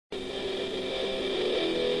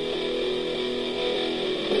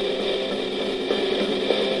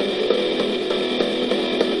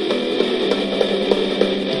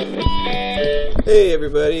Hey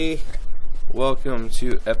everybody, welcome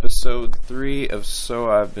to episode 3 of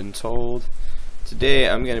So I've Been Told. Today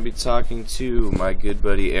I'm going to be talking to my good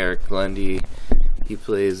buddy Eric Glende. He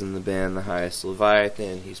plays in the band The Highest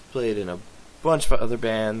Leviathan. He's played in a bunch of other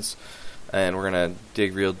bands, and we're going to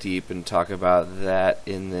dig real deep and talk about that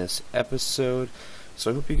in this episode.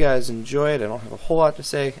 So I hope you guys enjoy it. I don't have a whole lot to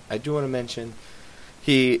say. I do want to mention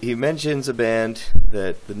He mentions a band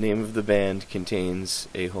that the name of the band contains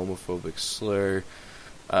a homophobic slur.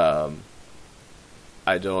 I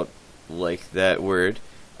don't like that word.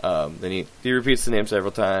 Then he repeats the name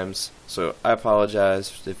several times, so I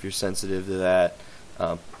apologize if you're sensitive to that.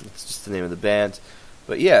 It's just the name of the band.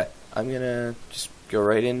 But yeah, I'm going to just go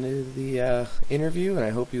right into the interview, and I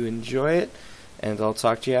hope you enjoy it, and I'll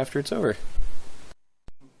talk to you after it's over.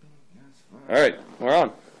 Alright, we're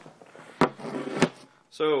on.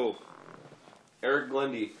 So, Eric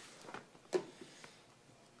Glende.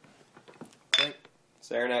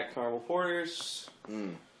 Saranac Caramel Porters.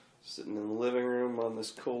 Sitting in the living room on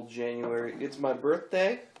this cold January. It's my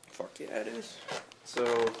birthday. Fuck yeah, it is. So,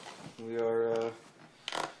 we are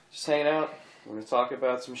just hanging out. We're going to talk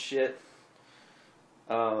about some shit.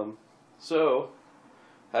 So,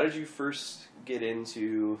 how did you first get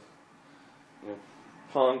into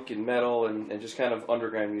punk and metal and just kind of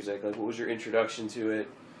underground music? Like, what was your introduction to it?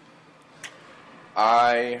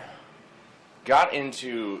 I got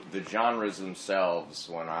into the genres themselves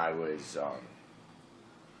when I was,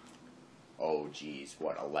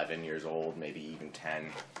 11 years old, maybe even 10.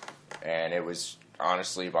 And it was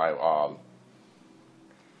honestly by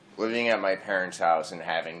living at my parents' house and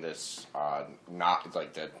having this, not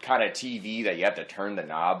like the kind of TV that you have to turn the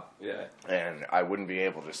knob. Yeah. And I wouldn't be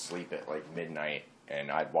able to sleep at like midnight.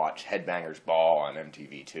 And I'd watch Headbangers Ball on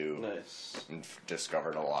MTV2. Nice. And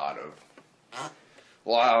discovered a lot of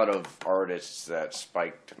artists that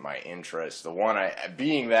spiked my interest.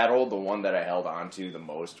 Being that old, the one that I held on to the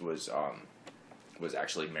most was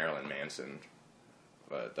actually Marilyn Manson.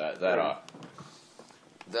 But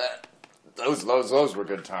those were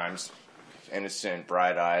good times. Innocent,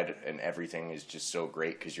 bright-eyed, and everything is just so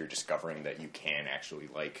great because you're discovering that you can actually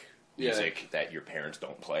like music that your parents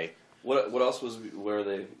don't play. What else were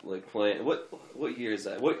they like playing? What year is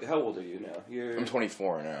that? How old are you now? I'm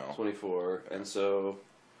 24 now. 24, and so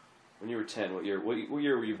when you were 10, what year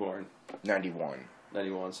were you born? 91.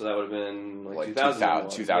 91. So that would have been like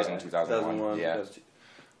 2001. 2001. Yeah.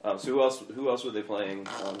 So who else were they playing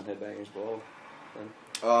on Headbangers Ball?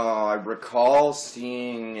 I recall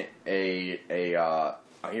seeing a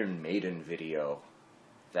Iron Maiden video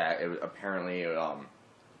that apparently it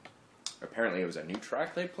was a new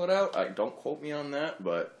track they put out. Don't quote me on that,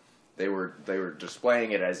 but they were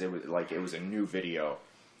displaying it as it was a new video,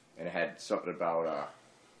 and it had something about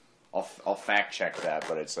I'll fact check that,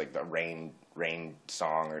 but it's like the rain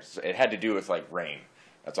song, or it had to do with like rain.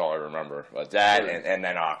 That's all I remember. But that and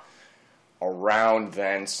then around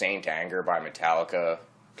then Saint Anger by Metallica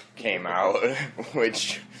came out,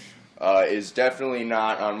 which is definitely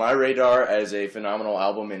not on my radar as a phenomenal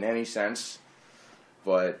album in any sense.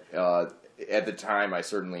 But at the time, I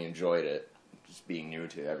certainly enjoyed it, just being new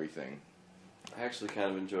to everything. I actually kind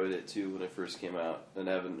of enjoyed it, too, when it first came out, and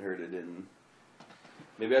I haven't heard it in...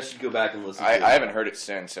 Maybe I should go back and listen to it. I haven't heard it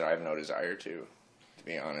since, and I have no desire to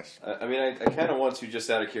be honest. I mean, I kind of want to just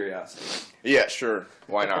out of curiosity. Yeah, sure.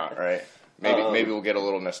 Why not, right? Maybe we'll get a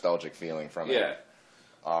little nostalgic feeling from it. Yeah.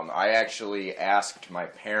 I actually asked my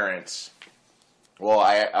parents... Well,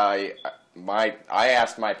 I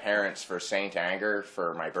asked my parents for Saint Anger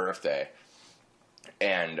for my birthday,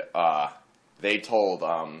 and they told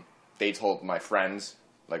my friends,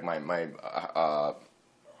 like my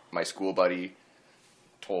school buddy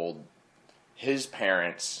told his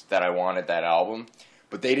parents that I wanted that album,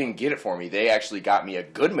 but they didn't get it for me. They actually got me a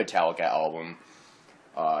good Metallica album,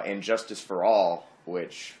 Injustice for All,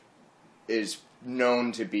 which is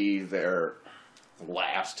known to be their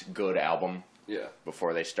last good album. Yeah.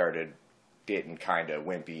 Before they started getting kind of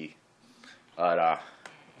wimpy. But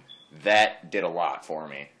that did a lot for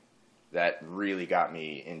me. That really got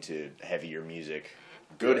me into heavier music.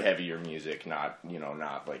 Good heavier music, not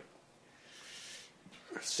like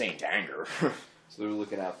Saint Anger. So they were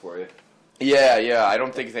looking out for you. Yeah. I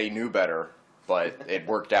don't think they knew better, but it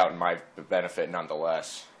worked out in my benefit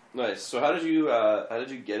nonetheless. Nice. So how did you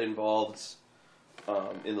get involved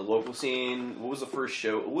in the local scene? What was the first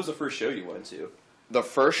show you went to? The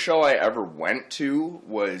first show I ever went to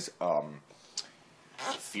was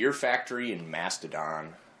Fear Factory in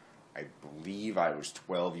Mastodon. I believe I was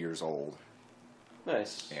 12 years old.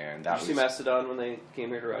 Nice. And Did you see Mastodon when they came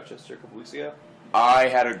here to Rochester a couple weeks ago? I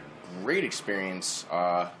had a great experience.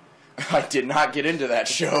 I did not get into that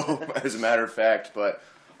show, as a matter of fact, but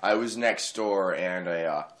I was next door, and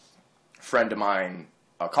a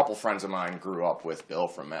couple friends of mine grew up with Bill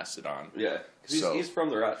from Mastodon. Yeah, because he's from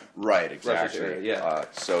the right, exactly. Rochester area, yeah.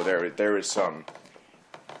 So there was some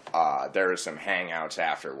hangouts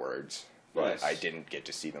afterwards. But nice. I didn't get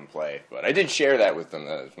to see them play. But I did share that with them.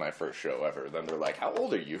 That was my first show ever. Then they're like, "How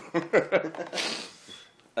old are you?"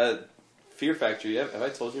 Fear Factory. Have I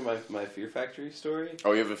told you my Fear Factory story?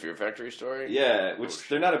 Oh, you have a Fear Factory story? Yeah, which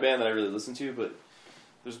they're not a band that I really listen to, but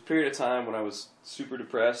there's a period of time when I was super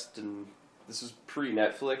depressed, and this is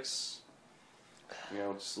pre-Netflix. You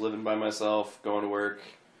know, just living by myself, going to work.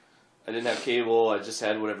 I didn't have cable. I just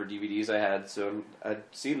had whatever DVDs I had, so I'd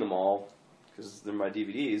seen them all because they're my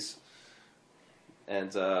DVDs.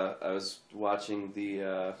 And I was watching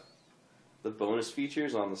the bonus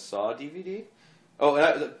features on the Saw DVD. Oh,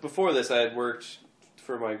 and before this, I had worked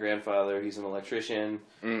for my grandfather. He's an electrician.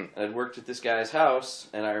 And I'd worked at this guy's house,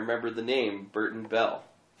 and I remembered the name, Burton Bell.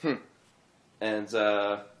 And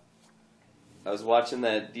I was watching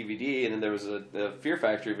that DVD, and then there was a Fear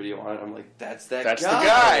Factory video on it. I'm like, that's the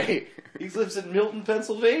guy! He lives in Milton,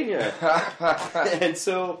 Pennsylvania. And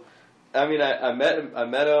so, I mean, I met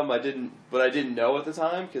him. I didn't know at the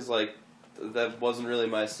time because like that wasn't really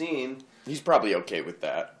my scene. He's probably okay with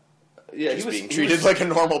that. Yeah, he was being treated like a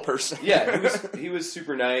normal person. Yeah, he was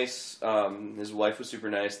super nice. His wife was super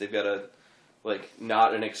nice. They've got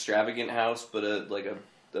not an extravagant house, but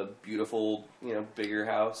a beautiful, bigger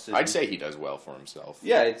house. I'd say he does well for himself.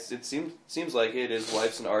 Yeah, it seems like it. His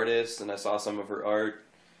wife's an artist, and I saw some of her art,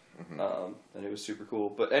 and it was super cool.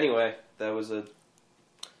 But anyway, that was a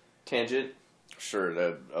tangent.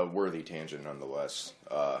 Sure, a worthy tangent nonetheless.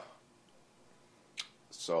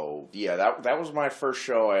 So yeah, that was my first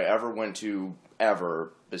show I ever went to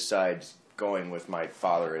ever. Besides going with my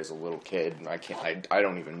father as a little kid, and I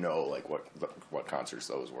don't even know like what concerts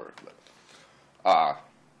those were. But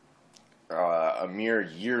a mere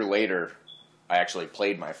year later, I actually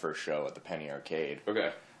played my first show at the Penny Arcade.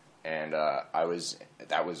 Okay, and that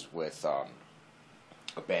was with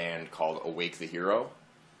a band called Awake the Hero.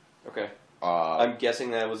 Okay. I'm guessing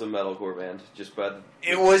that was a metalcore band, just by the...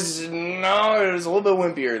 It was a little bit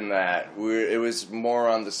wimpier than that. It was more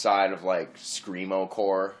on the side of, like,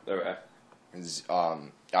 screamo-core. Okay.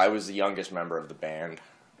 I was the youngest member of the band,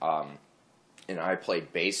 and I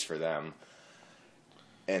played bass for them,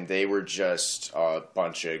 and they were just a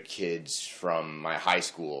bunch of kids from my high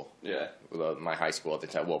school. Yeah. My high school at the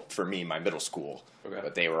time. Well, for me, my middle school. Okay.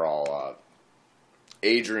 But they were all...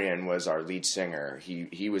 Adrian was our lead singer.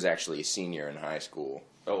 He was actually a senior in high school.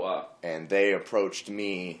 Oh, wow. And they approached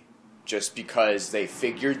me just because they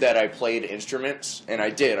figured that I played instruments, and I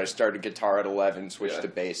did. I started guitar at 11, switched to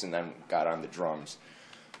bass, and then got on the drums.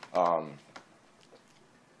 And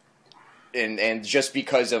just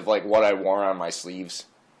because of like what I wore on my sleeves,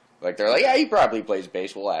 like they're like, yeah, he probably plays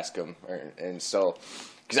bass. We'll ask him. And so,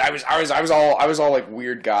 because I was all like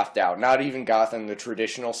weird gothed out, not even goth in the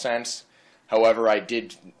traditional sense. However, I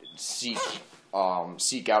did seek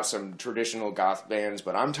out some traditional goth bands,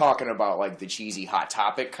 but I'm talking about like the cheesy Hot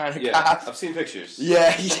Topic kind of goth. I've seen pictures.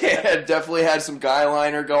 Yeah, definitely had some guy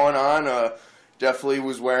liner going on. Definitely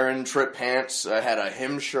was wearing trip pants. I had a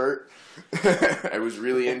hymn shirt. I was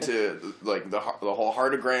really into like the whole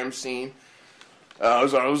heartagram scene. I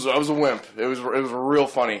was a wimp. It was real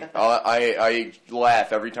funny. I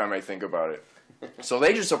laugh every time I think about it. So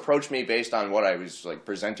they just approached me based on what I was like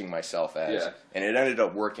presenting myself as, and it ended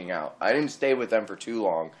up working out. I didn't stay with them for too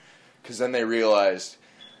long, because then they realized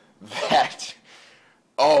that,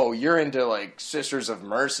 oh, you're into like Sisters of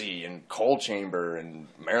Mercy and Coal Chamber and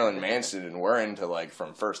Marilyn Manson, and we're into like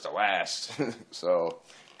From First to Last. So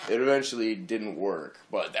it eventually didn't work,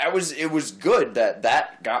 but it was good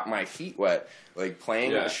that got my feet wet. Like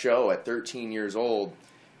playing a show at 13 years old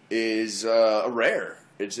is rare.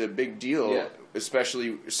 It's a big deal. Yeah.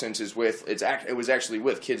 Especially since it was actually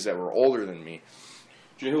with kids that were older than me.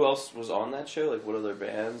 Do you know who else was on that show? Like, what other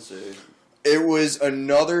bands? Or? It was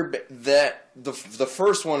another the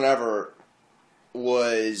first one ever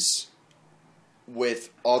was with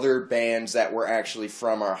other bands that were actually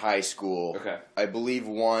from our high school. Okay. I believe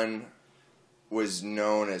one was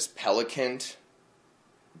known as Pelican,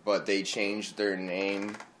 but they changed their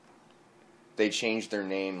name. They changed their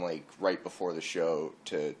name like right before the show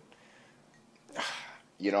to.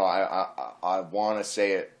 I want to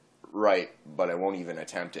say it right, but I won't even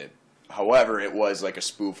attempt it. However, it was like a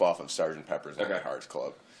spoof off of Sgt. Pepper's Lonely Hearts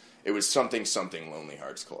Club. It was something Lonely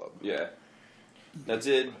Hearts Club. Yeah. Now,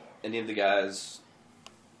 did any of the guys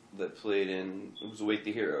that played in, it was Awake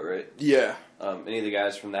the Hero, right? Yeah. Any of the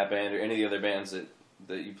guys from that band or any of the other bands that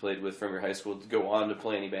you played with from your high school to go on to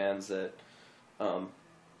play any bands that,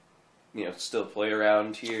 still play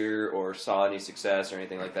around here or saw any success or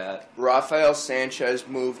anything like that? Rafael Sanchez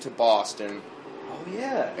moved to Boston. Oh,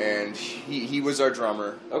 yeah. And he was our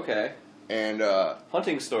drummer. Okay. And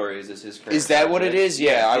Hunting Stories is his current. Is that what it is?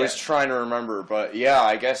 Yeah, I yeah. was trying to remember, but yeah,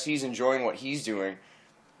 I guess he's enjoying what he's doing.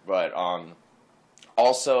 But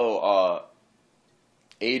also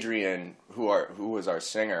Adrian, who was our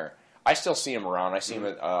singer, I still see him around. I see him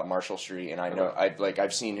at Marshall Street, and I know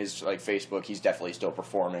I've seen his Facebook. He's definitely still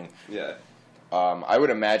performing. Yeah. I would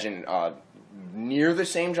imagine near the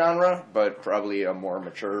same genre, but probably a more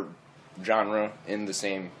mature genre in the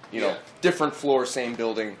same, different floor, same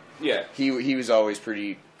building. Yeah. He was always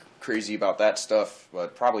pretty crazy about that stuff,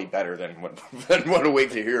 but probably better than what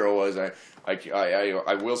Awake the Hero was.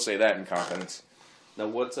 I will say that in confidence. Now,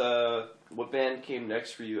 what band came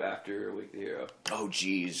next for you after Awake the Hero? Oh,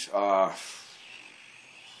 geez. And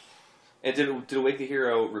did Awake the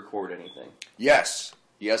Hero record anything? Yes.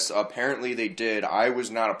 Yes, apparently they did. I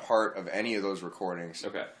was not a part of any of those recordings.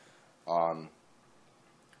 Okay.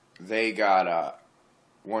 They got,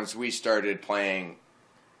 once we started playing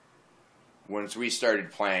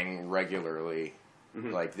regularly,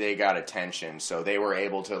 like, they got attention, so they were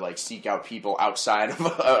able to, like, seek out people outside of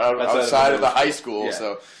the high school, yeah.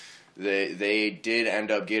 So they did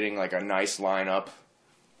end up getting, like, a nice lineup,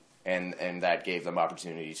 and that gave them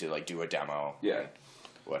opportunity to, like, do a demo. Yeah.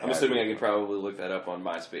 I'm assuming I could probably look that up on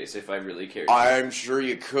MySpace if I really cared. I'm sure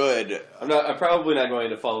you could. I'm probably not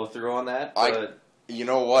going to follow through on that, but... You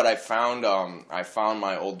know what? I found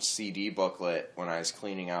my old CD booklet when I was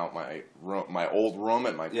cleaning out my old room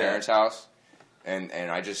at my parents' house, and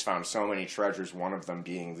I just found so many treasures. One of them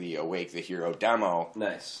being the Awake the Hero demo,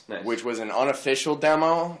 nice, which was an unofficial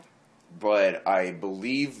demo, but I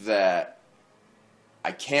believe that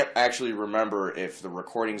I can't actually remember if the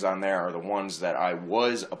recordings on there are the ones that I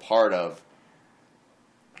was a part of,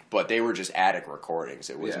 but they were just attic recordings.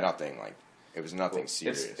 It was nothing like. It was nothing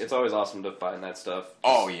serious. It's always awesome to find that stuff.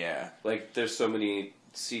 Oh, yeah. Like, there's so many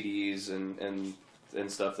CDs and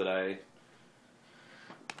stuff that I...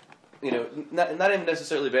 not even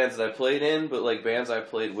necessarily bands that I played in, but, like, bands I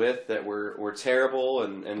played with that were terrible,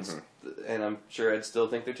 and I'm sure I'd still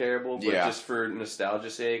think they're terrible, but just for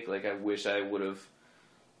nostalgia's sake, like, I wish I would have,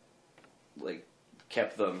 like,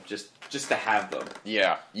 kept them, just to have them.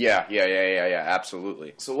 Yeah,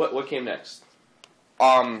 absolutely. So what came next?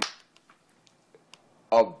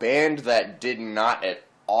 A band that did not at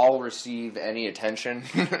all receive any attention.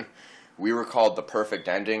 We were called The Perfect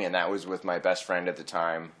Ending, and that was with my best friend at the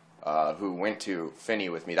time, who went to Finney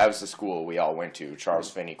with me. That was the school we all went to,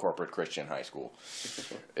 Charles Finney Corporate Christian High School.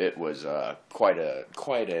 It was quite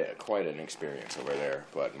an experience over there.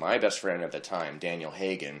 But my best friend at the time, Daniel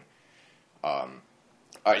Hagen,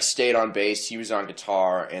 I stayed on bass. He was on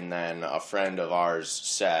guitar, and then a friend of ours,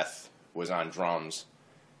 Seth, was on drums,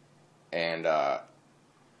 and.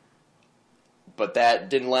 But that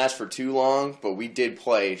didn't last for too long, but we did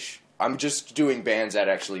play... I'm just doing bands that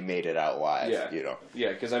actually made it out live, Yeah,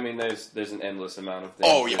 because, I mean, there's an endless amount of things.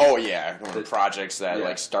 Oh, yeah. Projects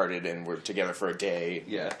that, started and were together for a day.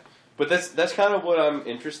 Yeah. But that's kind of what I'm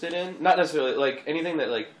interested in. Not necessarily, like, anything that,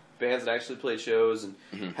 like, bands that actually play shows and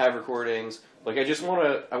have recordings. Like, I just want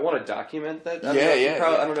to document that. I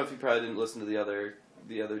don't know if you probably didn't listen to the other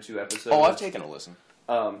two episodes. Oh, I've taken a listen.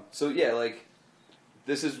 So, yeah, like...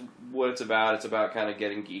 This is what it's about. It's about kind of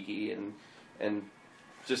getting geeky and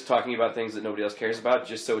just talking about things that nobody else cares about,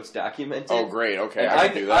 just so it's documented. Oh, great. Okay, I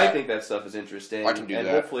can do that. I think that stuff is interesting. I can do that. And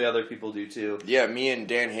hopefully other people do, too. Yeah, me and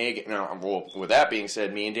Dan Hagen... with that being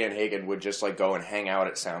said, me and Dan Hagen would just, like, go and hang out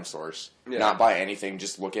at Sound Source. Yeah. Not buy anything,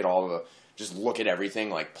 just look at everything,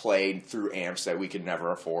 like, played through amps that we could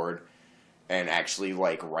never afford, and actually,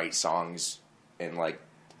 like, write songs and, like,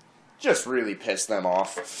 just really piss them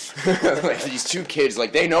off. Like, these two kids,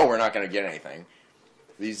 like, they know we're not going to get anything.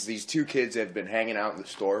 These two kids have been hanging out in the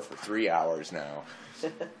store for 3 hours now.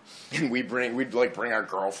 And we'd bring our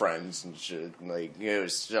girlfriends and shit. Like, it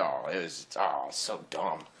was so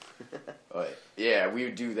dumb. But, yeah, we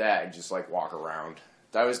would do that and just, like, walk around.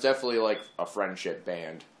 That was definitely, like, a friendship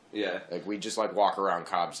band. Yeah. Like, we'd just, like, walk around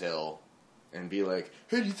Cobb's Hill and be like,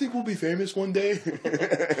 hey, do you think we'll be famous one day?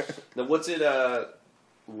 Now, what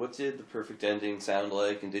did The Perfect Ending sound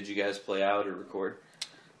like, and did you guys play out or record?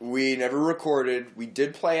 We never recorded. We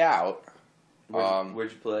did play out.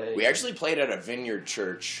 Where'd you play? We actually played at a vineyard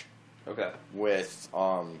church. Okay. With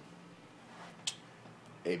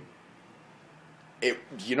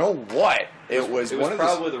You know what? It was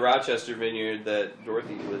probably the Rochester vineyard that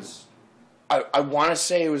Dorothy was. I want to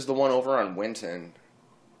say it was the one over on Winton.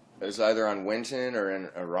 It was either on Winton or in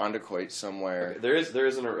Irondequoit somewhere. Okay. There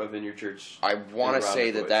isn't a vineyard church. I want to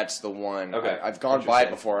say that's the one. Okay. I've gone by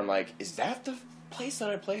it before and like, is that the place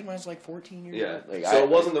that I played when I was like 14 years old? Yeah. Like, so it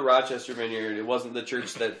wasn't the Rochester vineyard. It wasn't the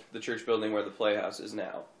church the church building where the Playhouse is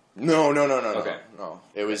now. No. Okay. No.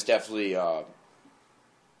 It was definitely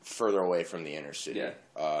further away from the inner city.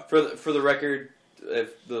 Yeah. For the record,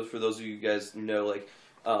 for those of you guys who know, like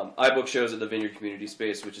iBook shows at the Vineyard Community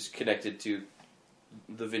Space, which is connected to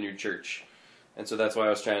the Vineyard Church, and so that's why I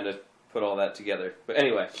was trying to put all that together. But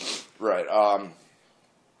anyway, right.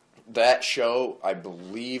 That show, I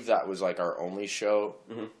believe that was like our only show,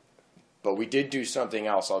 but we did do something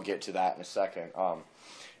else. I'll get to that in a second.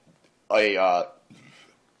 A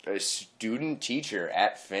student teacher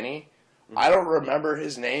at Finney. I don't remember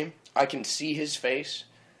his name. I can see his face,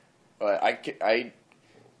 but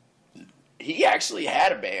he actually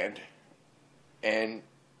had a band, and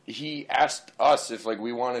he asked us if like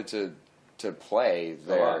we wanted to play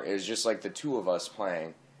there. Oh, wow. It was just like the two of us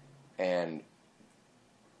playing, and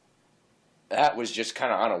that was just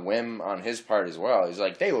kind of on a whim on his part as well. He's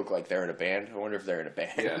like, they look like they're in a band. I wonder if they're in a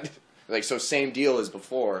band. Yeah. Like, so same deal as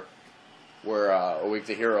before, where A Week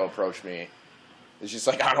the Hero approached me. It's just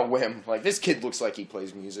like on a whim. Like, this kid looks like he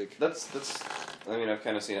plays music. That's. I mean, I've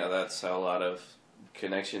kind of seen how a lot of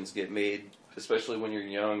connections get made, especially when you're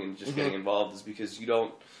young and just getting involved, is because you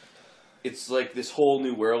don't. It's like this whole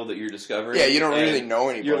new world that you're discovering. Yeah, you don't really know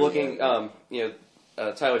anybody. You're looking,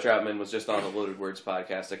 Tyler Troutman was just on the Loaded Words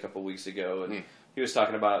podcast a couple weeks ago, and he was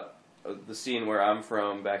talking about the scene where I'm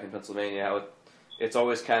from back in Pennsylvania, how it's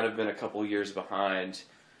always kind of been a couple years behind,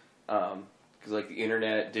 because like the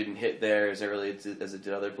internet didn't hit there as early as it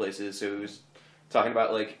did other places. So he was talking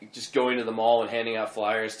about like just going to the mall and handing out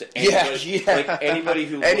flyers to anybody, like anybody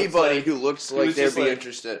who looks like they'd be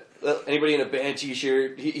interested. Anybody in a band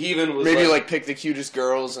T-shirt. He even was maybe like pick the cutest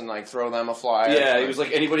girls and like throw them a flyer. Yeah, he was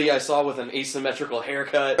like anybody I saw with an asymmetrical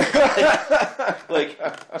haircut, like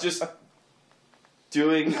just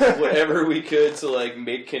doing whatever we could to like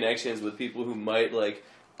make connections with people who might like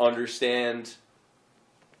understand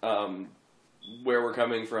where we're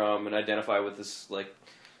coming from and identify with this like.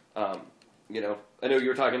 I know you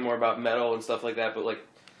were talking more about metal and stuff like that, but like,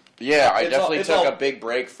 yeah, I definitely took a big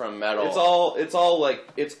break from metal. It's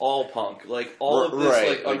all punk, like all of this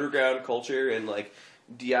like underground culture and like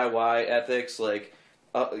DIY ethics. Like,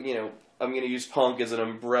 I'm going to use punk as an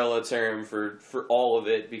umbrella term for all of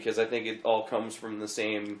it because I think it all comes from the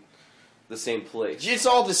same place. It's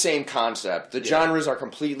all the same concept. The genres are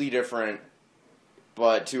completely different.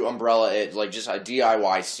 But to umbrella it, like, just a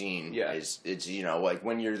DIY scene it's like,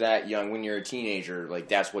 when you're that young, when you're a teenager, like,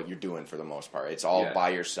 that's what you're doing for the most part. It's all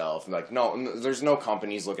by yourself. Like, no, there's no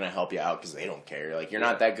companies looking to help you out because they don't care. Like, you're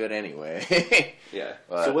not that good anyway. Yeah.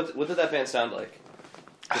 So what did that band sound like?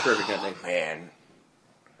 The Perfect Ending. Man.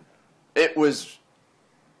 It was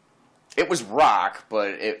rock,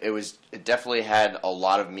 but it definitely had a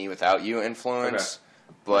lot of Me Without You influence.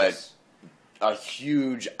 Okay. But... Nice. A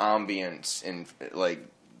huge ambience and like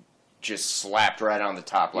just slapped right on the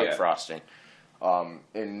top like frosting.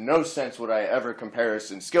 In no sense would I ever compare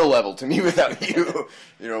us in skill level to Me Without You.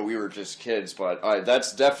 We were just kids, but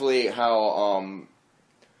that's definitely how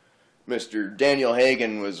Mr. Daniel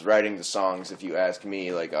Hagen was writing the songs. If you ask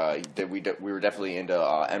me, like we were definitely into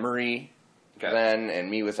Emery then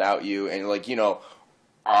and Me Without You, and like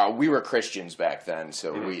we were Christians back then,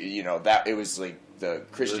 so we that it was like. The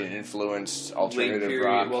Christian influenced alternative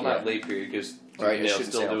rock. Well, not late period because Tooth and Nail's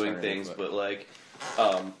still doing things, but like,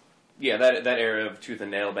 that era of Tooth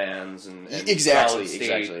and Nail bands and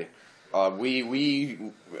exactly. We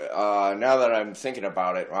now that I'm thinking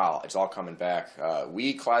about it, wow, it's all coming back.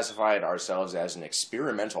 We classified ourselves as an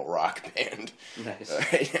experimental rock band. Nice.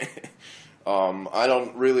 I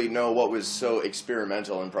don't really know what was so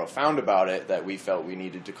experimental and profound about it that we felt we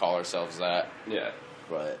needed to call ourselves that. Yeah,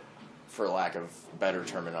 but. For lack of better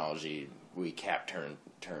terminology, we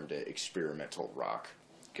termed it experimental rock.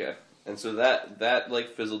 Okay, and so that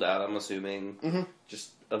like fizzled out. I'm assuming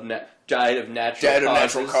just died of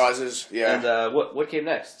natural causes. Yeah. And what came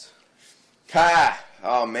next?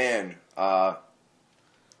 Oh man. What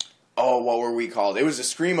were we called? It was a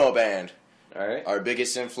screamo band. All right. Our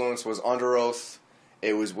biggest influence was Under Oath.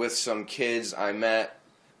 It was with some kids I met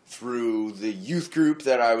through the youth group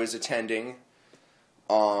that I was attending.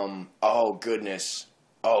 Oh goodness.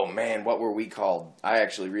 Oh man, what were we called? I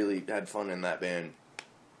actually really had fun in that band.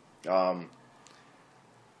 I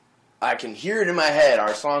can hear it in my head.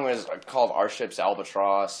 Our song was called Our Ship's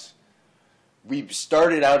Albatross. We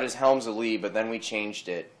started out as Helms of Lee, but then we changed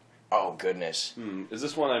it. Oh, goodness. Is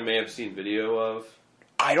this one I may have seen video of?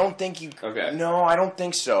 I don't think you... Okay. No, I don't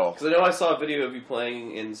think so. Because I know I saw a video of you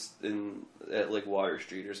playing at like Water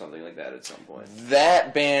Street or something like that at some point.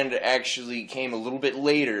 That band actually came a little bit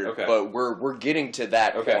later, but we're getting to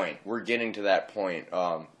that point. We're getting to that point.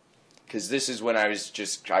 Because this is when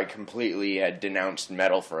I completely had denounced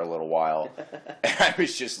metal for a little while. I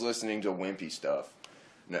was just listening to wimpy stuff.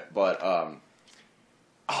 But,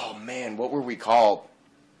 oh man, what were we called?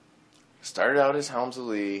 Started out as Helms of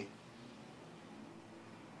Lee.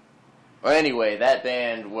 Well, anyway, that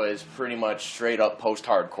band was pretty much straight up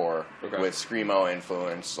post-hardcore with screamo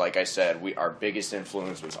influence. Like I said, our biggest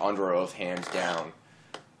influence was Under Oath, hands down.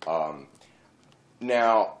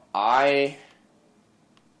 Now, I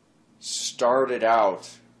started out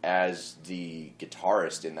as the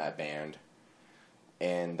guitarist in that band,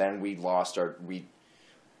 and then we lost we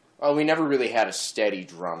never really had a steady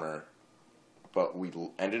drummer, but we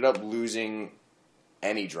ended up losing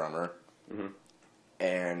any drummer.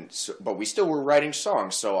 And but we still were writing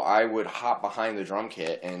songs, so I would hop behind the drum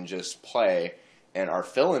kit and just play. And our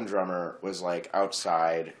fill-in drummer was like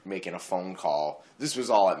outside making a phone call. This was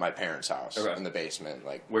all at my parents' house in the basement.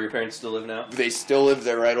 Like, where your parents still live now? They still live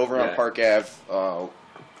there, right over on Park Ave.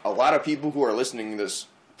 A lot of people who are listening to this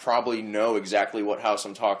probably know exactly what house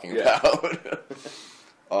I'm talking about.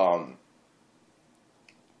 So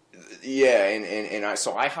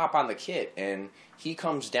I hop on the kit, and he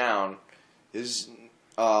comes down.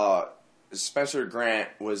 Spencer Grant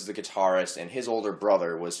was the guitarist, and his older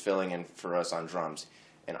brother was filling in for us on drums.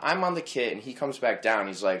 And I'm on the kit, and he comes back down.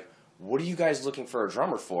 He's like, "What are you guys looking for a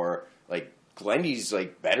drummer for? Like, Glende's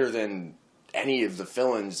like better than any of the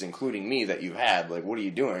fill-ins, including me, that you had. Like, what are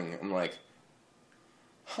you doing?" I'm like,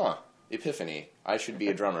 "Huh, epiphany. I should be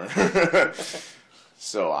a drummer."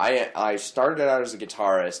 So I started out as a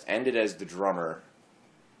guitarist, ended as the drummer.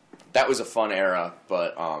 That was a fun era,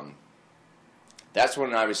 but that's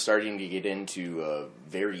when I was starting to get into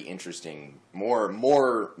very interesting, more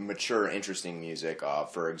mature, interesting music.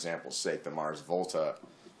 For example's sake, the Mars Volta.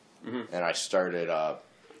 And I started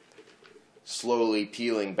slowly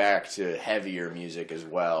peeling back to heavier music as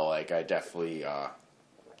well. Like, I definitely...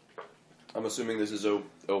 I'm assuming this is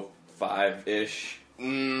 05-ish?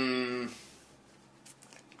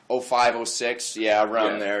 05, 06, yeah,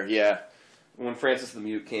 around there, yeah. When Francis the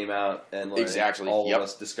Mute came out, and like, all of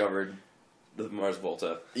us discovered the Mars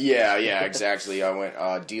Volta. Yeah, exactly. I went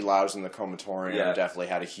D-Louse in the Comatorium definitely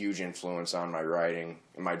had a huge influence on my writing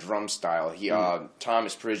and my drum style.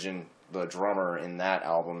 Thomas Pridgeon, the drummer in that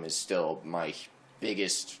album, is still my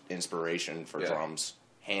biggest inspiration for drums,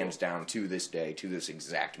 hands down, to this day, to this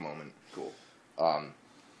exact moment. Cool.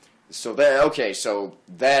 So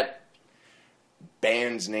that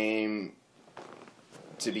band's name,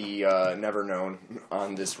 to be never known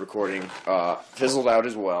on this recording, fizzled out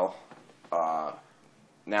as well.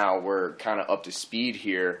 Now we're kind of up to speed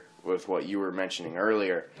here with what you were mentioning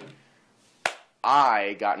earlier.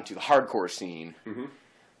 I got into the hardcore scene,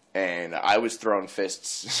 and I was throwing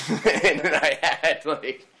fists, and I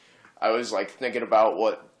was thinking about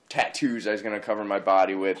what tattoos I was going to cover my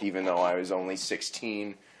body with, even though I was only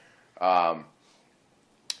 16.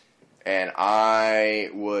 And I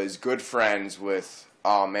was good friends with,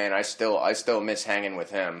 oh man, I still miss hanging with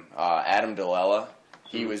him, Adam DeLella.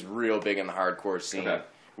 He was real big in the hardcore scene.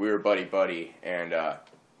 We were buddy-buddy, and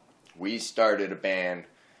we started a band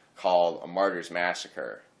called A Martyr's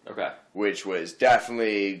Massacre, which was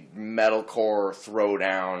definitely metalcore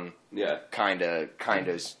throwdown kind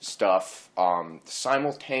of stuff.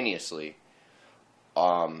 Simultaneously,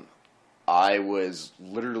 I was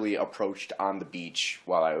literally approached on the beach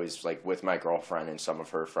while I was with my girlfriend and some of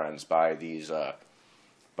her friends by these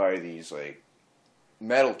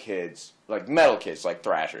metal kids, like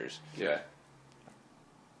thrashers. Yeah.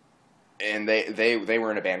 And they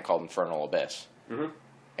were in a band called Infernal Abyss.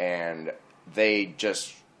 And they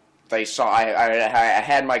saw I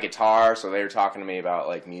had my guitar, so they were talking to me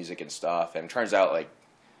about music and stuff. And it turns out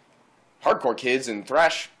hardcore kids and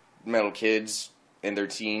thrash metal kids in their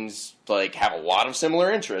teens have a lot of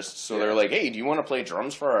similar interests. So they're like, "Hey, do you want to play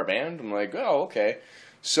drums for our band?" I'm like, "Oh, okay."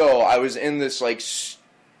 So I was in this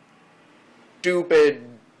stupid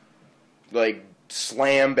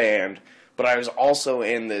slam band, but I was also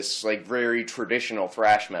in this very traditional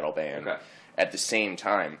thrash metal band at the same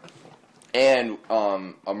time. And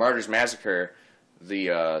A Martyr's Massacre,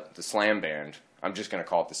 the slam band, I'm just going to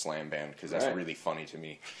call it the slam band because that's really funny to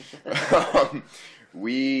me.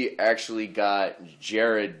 We actually got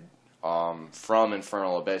Jared from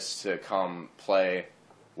Infernal Abyss to come play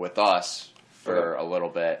with us for a little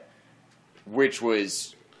bit. which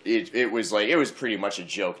was it was pretty much a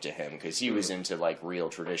joke to him because he was into like real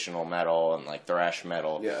traditional metal and like thrash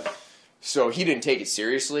metal. Yeah. So he didn't take it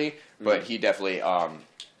seriously, but he definitely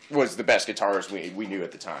was the best guitarist we knew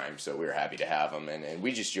at the time. So we were happy to have him, and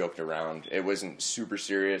we just joked around. It wasn't super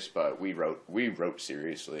serious, but we wrote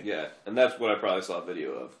seriously. Yeah, and that's what I probably saw a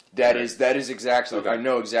video of. That is exactly. Okay. I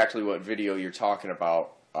know exactly what video you're talking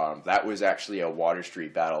about. That was actually a Water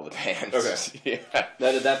Street Battle of the Bands. Okay. Yeah.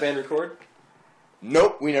 Now, did that band record?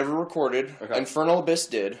 Nope, we never recorded. Okay. Infernal Abyss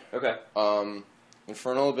did. Okay.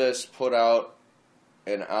 Infernal Abyss put out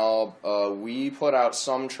an album. We put out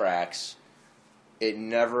some tracks. It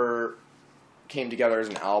never came together as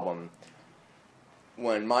an album.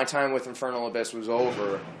 When my time with Infernal Abyss was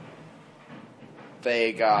over,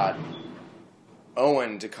 they got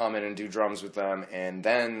Owen to come in and do drums with them, and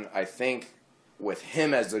then I think with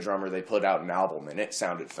him as the drummer, they put out an album, and it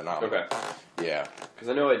sounded phenomenal. Okay. Yeah. Because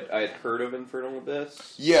I know I had heard of Infernal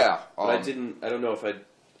Abyss. Yeah. But I don't know if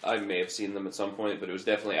I may have seen them at some point, but it was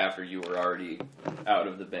definitely after you were already out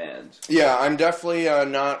of the band. Yeah, I'm definitely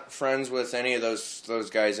not friends with any of those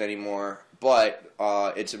guys anymore, but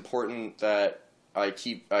it's important that I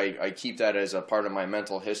keep that as a part of my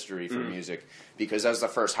mental history for music, because that was the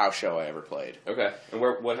first house show I ever played. Okay. And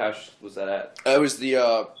what house was that at? It was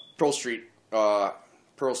the Pearl Street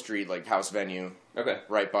like house venue. Okay.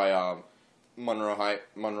 Right by Monroe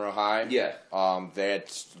High. Yeah.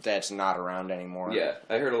 That's not around anymore. Yeah.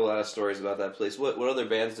 I heard a lot of stories about that place. What other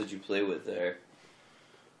bands did you play with there?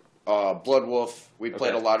 Blood Wolf. We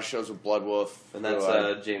played a lot of shows with Blood Wolf. And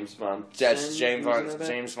that's James Von That's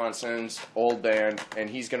James Von Sin's old band, and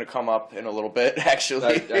he's going to come up in a little bit,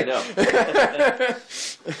 actually. I know.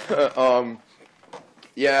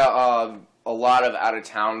 A lot of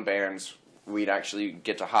out-of-town bands, we'd actually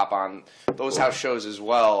get to hop on those house shows as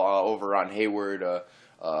well. Over on Hayward, a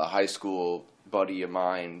high school buddy of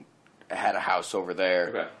mine had a house over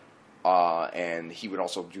there. Okay. And he would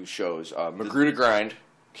also do shows. Magruder Grind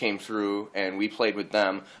came through, and we played with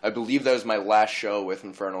them. I believe that was my last show with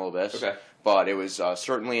Infernal Abyss. Okay. But it was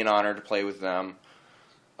certainly an honor to play with them.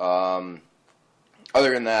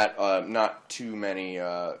 Other than that, not too many.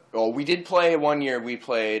 We did play one year. We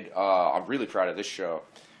played, I'm really proud of this show,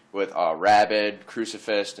 with Rabid,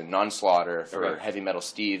 Crucifist, and Nunslaughter for Heavy Metal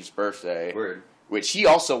Steve's birthday. Word. Which he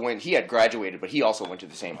also went, he had graduated, but he also went to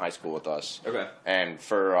the same high school with us. Okay. And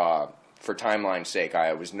for timeline's sake,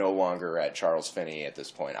 I was no longer at Charles Finney at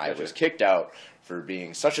this point. I was kicked out for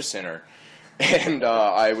being such a sinner. And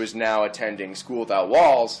I was now attending School Without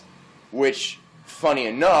Walls, which, funny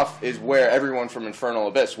enough, is where everyone from Infernal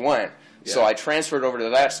Abyss went. Yeah. So I transferred over to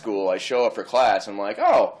that school. I show up for class. I'm like,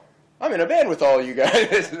 oh, I'm in a band with all you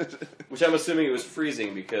guys. Which I'm assuming it was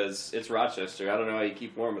freezing because it's Rochester. I don't know how you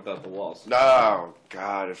keep warm without the walls. Oh,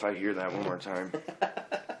 God, if I hear that one more time.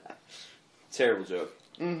 Terrible joke.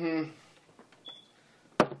 Mm-hmm.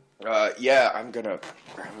 Yeah, I'm gonna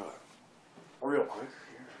grab a real quick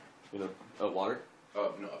here. You know, water?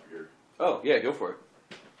 Oh, no, up here. Oh, yeah, go for it.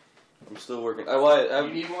 I'm still working.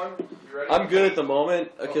 You need one? You ready? I'm good at the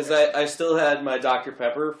moment because I still had my Dr.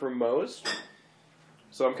 Pepper from Moe's.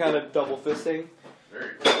 So I'm kind of double fisting.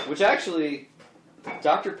 Very cool. Which actually,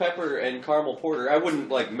 Dr. Pepper and caramel porter, I wouldn't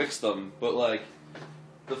like mix them, but like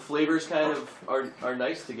the flavors kind of are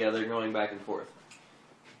nice together going back and forth.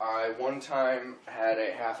 I one time had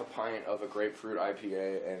a half a pint of a grapefruit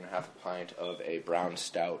IPA and half a pint of a brown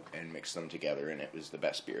stout and mixed them together, and it was the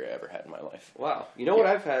best beer I ever had in my life. Wow. You know what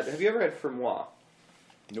I've had? Have you ever had Fermois?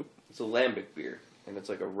 Nope. It's a lambic beer, and it's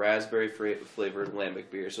like a raspberry flavored lambic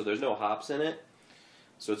beer, so there's no hops in it.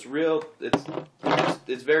 So it's real,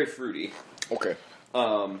 it's very fruity. Okay.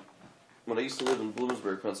 When I used to live in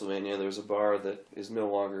Bloomsburg, Pennsylvania, there was a bar that is no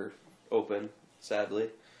longer open, sadly.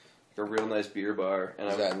 A real nice beer bar. And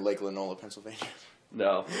Is that in Lake Lenola, Pennsylvania?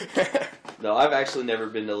 No. No, I've actually never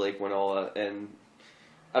been to Lake Winola, and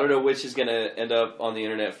I don't know which is going to end up on the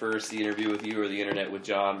internet first, the interview with you or the internet with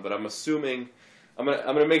John, but I'm assuming, I'm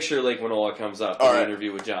gonna make sure Lake Winola comes up in the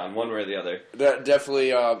interview with John, one way or the other. That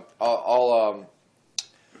definitely, I'll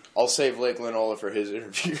save Lake Lenola for his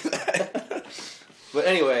interview. But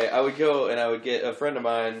anyway, I would go and I would get a friend of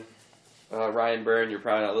mine, Ryan Byrne. You're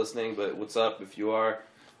probably not listening, but what's up if you are?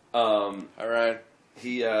 All right.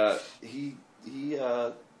 He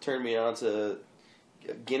turned me on to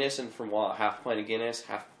Guinness and Fermois. Half a pint of Guinness,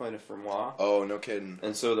 half a pint of Fermois. Oh, no kidding.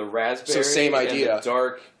 And so the raspberry, so same idea. And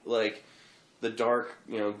the dark,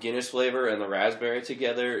 Guinness flavor and the raspberry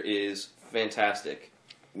together is fantastic.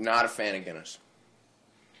 Not a fan of Guinness.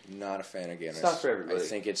 Not a fan of Guinness. It's not for everybody.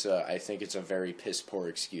 I think it's a very piss poor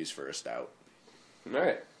excuse for a stout. All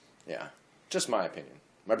right. Yeah, just my opinion.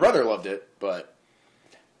 My brother loved it, but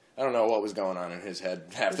I don't know what was going on in his head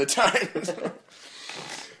half the time.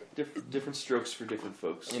 Different strokes for different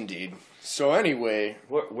folks. Indeed. So anyway,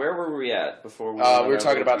 where were we at before we? We were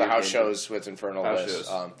talking about the house shows with Infernal Abyss.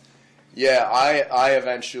 I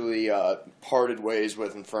eventually parted ways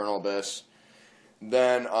with Infernal Abyss.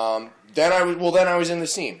 Then I was in the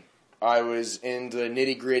scene. I was in the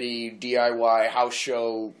nitty gritty DIY house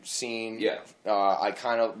show scene. Yeah. I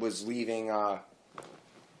kind of was leaving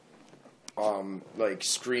like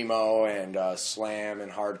screamo and slam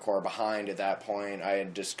and hardcore behind at that point. I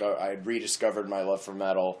had rediscovered my love for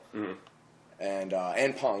metal. Mm-hmm. And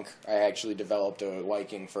punk. I actually developed a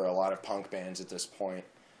liking for a lot of punk bands at this point,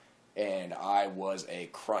 and I was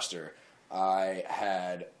a cruster. I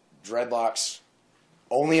had dreadlocks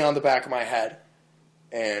only on the back of my head,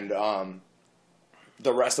 and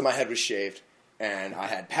the rest of my head was shaved, and I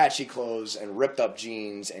had patchy clothes and ripped up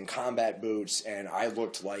jeans and combat boots, and I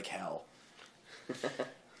looked like hell.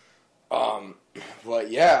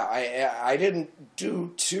 But yeah, I didn't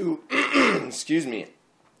do too excuse me.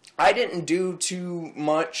 I didn't do too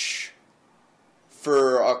much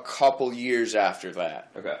for a couple years after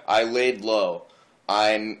that. Okay. I laid low.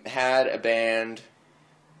 I had a band.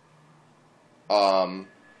 What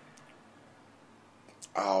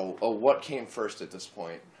came first at this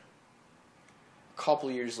point? A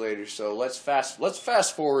couple years later. So let's fast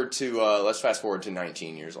forward to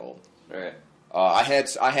 19 years old. All right. I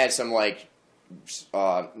had some like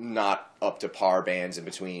not up to par bands in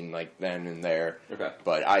between like then and there. Okay.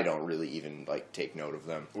 But I don't really even like take note of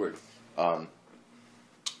them. Word. All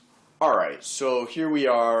right, so here we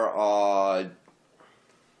are,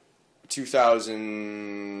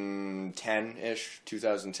 2010-ish,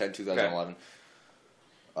 2010, 2011.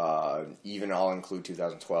 Okay. Even I'll include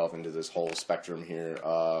 2012 into this whole spectrum here.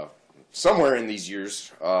 Somewhere in these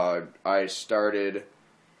years, I started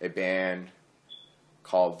a band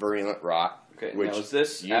called Virulent Rot. Okay, which now is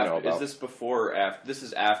this you know about. Is this before or after? This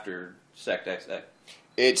is after Sect XX.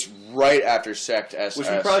 It's right after Sect SS. Which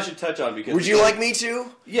we probably should touch on because... Would you like me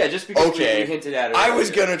to? Yeah, just because we hinted at it. I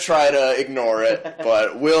was going to try to ignore it,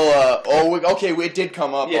 but we'll... it did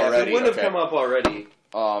come up already. Yeah, it wouldn't have come up already.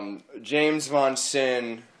 James Von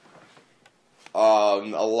Sin, a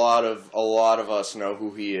lot of us know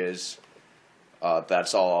who he is.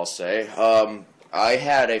 That's all I'll say. I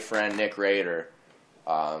had a friend, Nick Rader.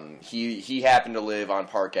 He happened to live on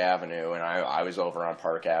Park Avenue, and I was over on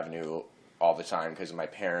Park Avenue all the time because of my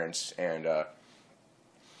parents, and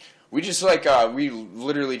we just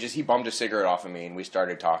he bummed a cigarette off of me, and we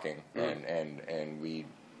started talking, and we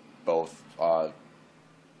both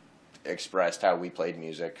expressed how we played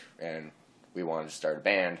music, and we wanted to start a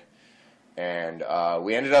band, and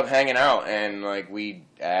we ended up hanging out, and like we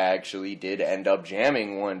actually did end up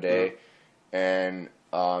jamming one day, and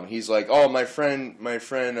he's like, oh, my friend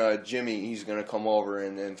Jimmy, he's gonna come over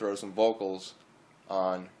and throw some vocals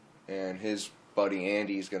on. And his buddy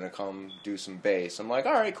Andy's going to come do some bass. I'm like,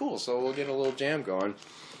 all right, cool, so we'll get a little jam going.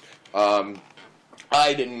 I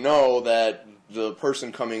didn't know that the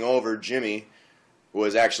person coming over, Jimmy,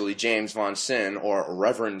 was actually James Von Sin, or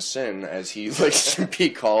Reverend Sin, as he likes to be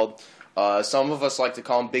called. Some of us like to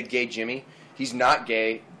call him Big Gay Jimmy. He's not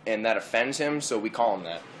gay, and that offends him, so we call him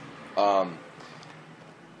that.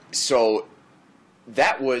 So...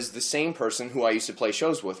 that was the same person who I used to play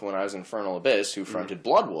shows with when I was in Infernal Abyss, who fronted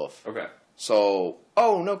Bloodwolf. Okay. So,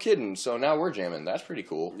 oh, no kidding. So now we're jamming. That's pretty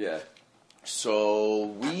cool. Yeah. So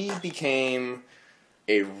we became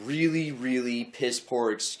a really, really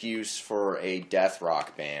piss-poor excuse for a death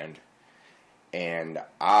rock band. And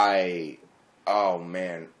oh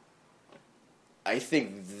man, I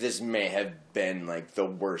think this may have been like the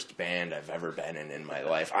worst band I've ever been in my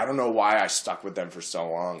life. I don't know why I stuck with them for so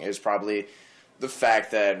long. It was probably... the fact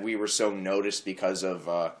that we were so noticed because of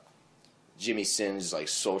Jimmy Sin's like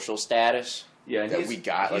social status, that we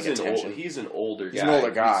got like attention. He's an older guy. He's an older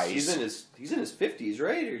guy. He's in his 50s,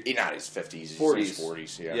 right? Or not his 50s. He's 40s. In his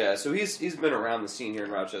 40s. Yeah. Yeah. So he's been around the scene here in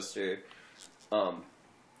Rochester,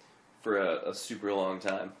 for a super long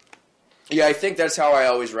time. Yeah, I think that's how I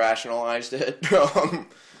always rationalized it.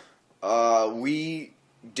 We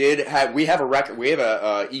have a record. We have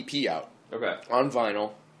a EP out. Okay. On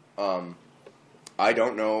vinyl. I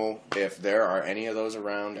don't know if there are any of those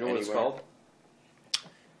around anywhere. You know what it's called?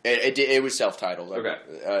 It was self-titled.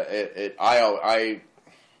 Okay. I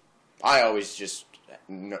always just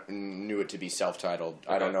knew it to be self-titled.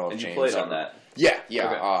 Okay. I don't know if and James you played on that. Yeah.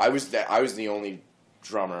 Okay. I was the only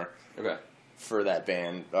drummer. Okay. For that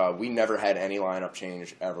band. We never had any lineup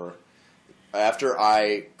change ever. After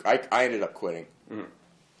I ended up quitting. Mm-hmm.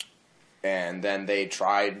 and then they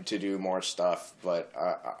tried to do more stuff. But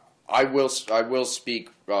I will speak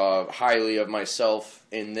highly of myself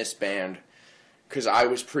in this band, because I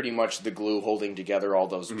was pretty much the glue holding together all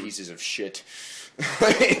those pieces of shit.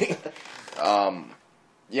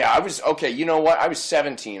 Yeah, I was, okay, you know what? I was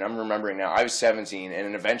 17. I'm remembering now. I was 17, and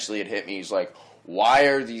then eventually it hit me. It's like, why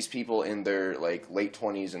are these people in their, like, late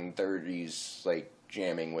 20s and 30s, like,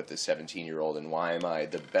 jamming with this 17-year-old, and why am I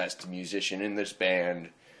the best musician in this band?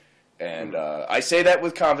 And I say that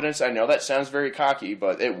with confidence. I know that sounds very cocky,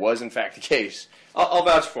 but it was, in fact, the case. I'll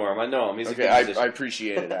vouch for him. I know him. He's okay, a good musician. I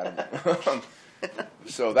appreciate it, Adam.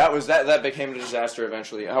 So that became a disaster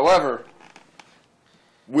eventually. However,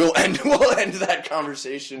 we'll end that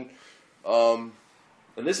conversation. And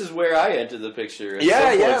this is where I enter the picture.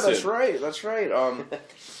 Yeah, that's right. That's right.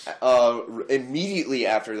 Immediately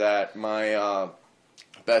after that, my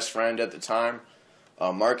best friend at the time,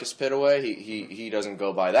 Marcus Pittaway, he doesn't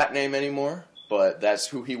go by that name anymore, but that's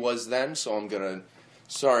who he was then. So I'm gonna,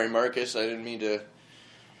 sorry Marcus, I didn't mean to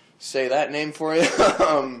say that name for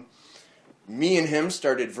you. Me and him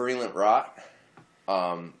started Virulent Rot.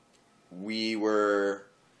 We were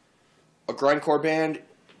a grindcore band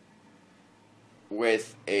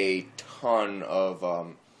with a ton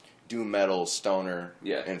of doom metal, stoner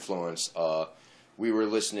influence. We were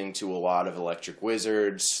listening to a lot of Electric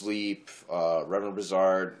Wizard, Sleep, Reverend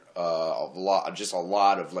Bizarre, a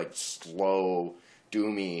lot of like slow,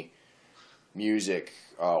 doomy music,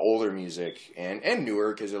 older music, and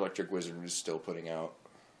newer, because Electric Wizard was still putting out.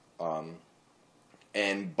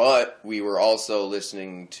 But we were also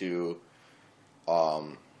listening to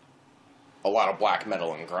a lot of black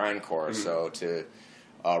metal and grindcore. So to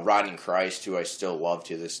Rotting Christ, who I still love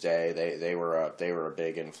to this day, they were a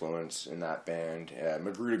big influence in that band.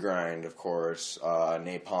 Magruder Grind, of course,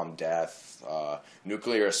 Napalm Death,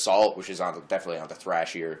 Nuclear Assault, which is definitely on the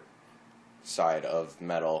thrashier side of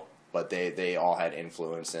metal. But they all had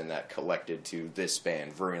influence, and that collected to this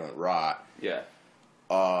band, Virulent Rot. Yeah.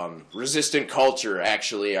 Resistant Culture,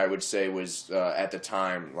 actually, I would say was at the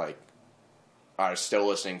time, like, I was still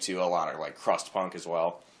listening to a lot of like crust punk as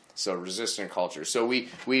well. So Resistant Culture. So we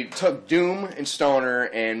took doom and stoner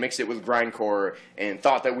and mixed it with grindcore and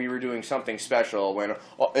thought that we were doing something special, when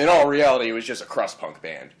in all reality it was just a crust punk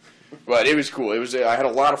band. But it was cool. I had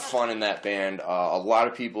a lot of fun in that band. A lot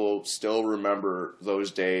of people still remember those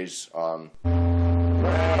days.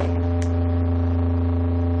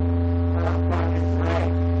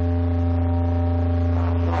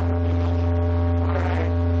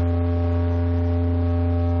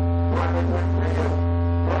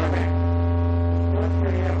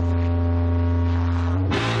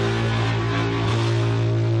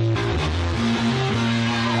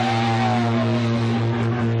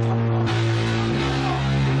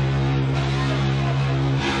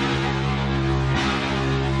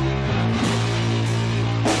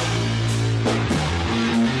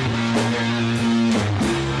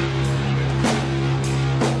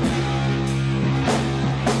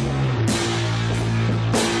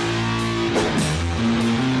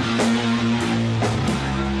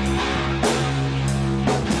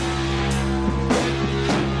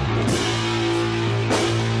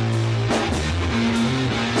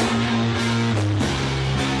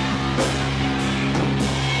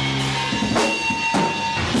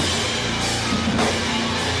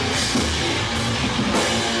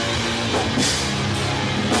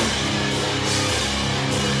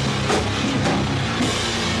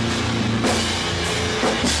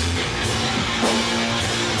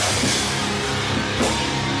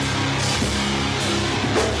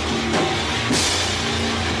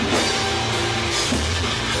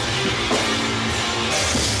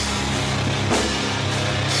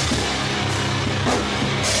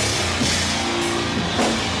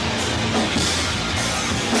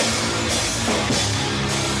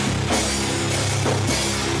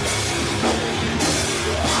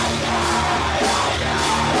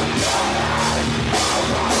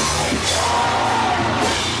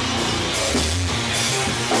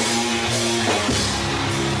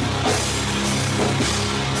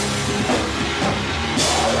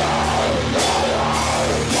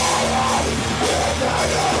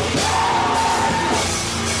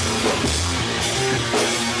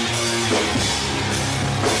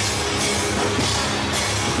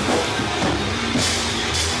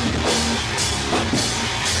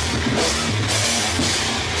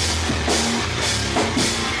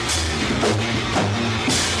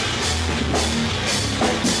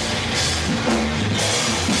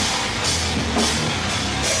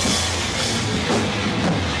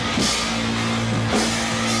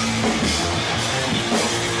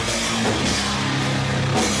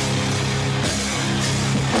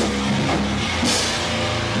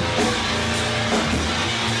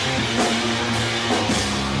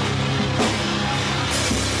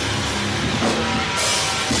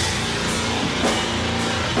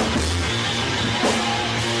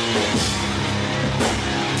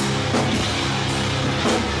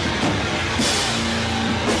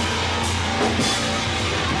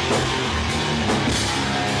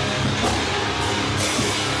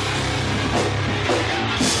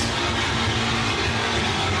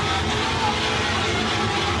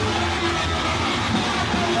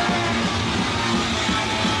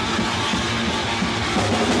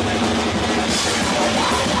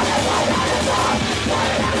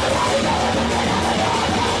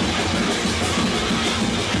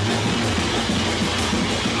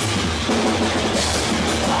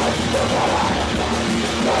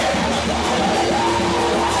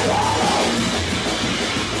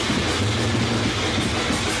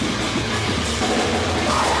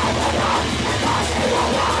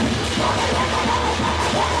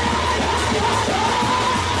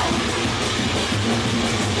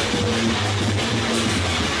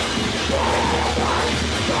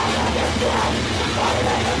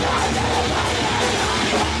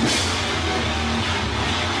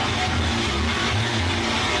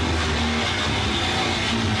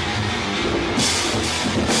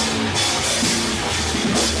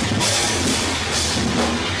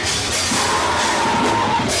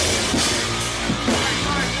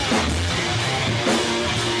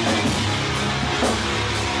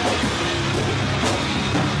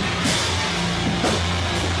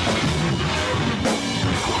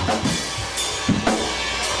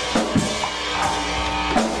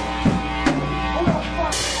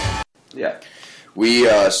 We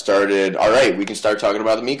started. All right, we can start talking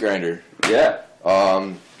about the meat grinder. Yeah.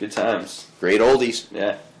 Good times. Great oldies.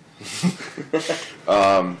 Yeah.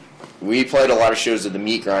 We played a lot of shows at the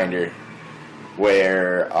meat grinder,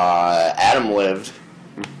 where Adam lived,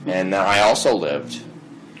 and then I also lived.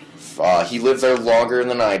 He lived there longer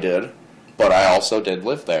than I did, but I also did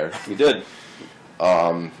live there. You did.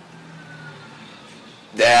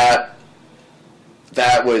 That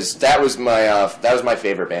was my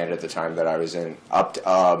favorite band at the time that I was in.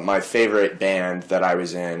 My favorite band that I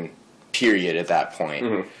was in. Period. At that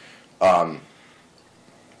point,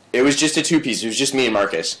 it was just a two-piece. It was just me and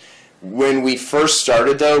Marcus. When we first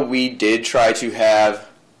started, though, we did try to have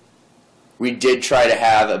a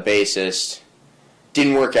bassist.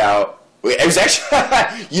 Didn't work out. It was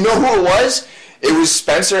actually, you know who it was? It was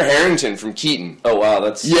Spencer Harrington from Keaton. Oh wow,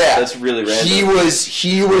 that's really random. He was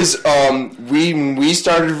we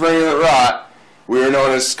started Virulent Rot. We were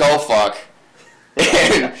known as Skullfuck.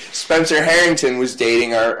 And Spencer Harrington was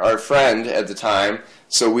dating our friend at the time,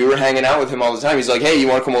 so we were hanging out with him all the time. He's like, "Hey, you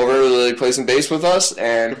want to come over and play some bass with us?"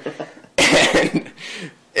 And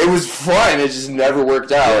it was fun. It just never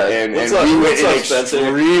worked out. Yeah. And What's we went up, Spencer?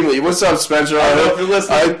 extremely. What's up, Spencer? I don't know if you're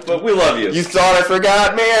listening, but we love you. You thought I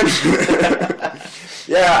forgot, man?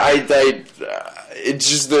 Yeah, it's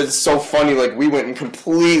just it's so funny. Like, we went in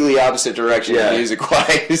completely opposite directions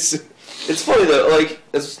music-wise. It's funny though. Like,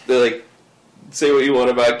 say what you want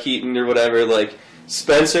about Keaton or whatever. Like,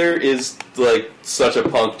 Spencer is like such a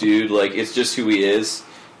punk dude. Like, it's just who he is.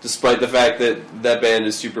 Despite the fact that that band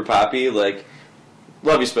is super poppy. Like,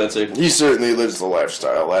 love you, Spencer. He certainly lives the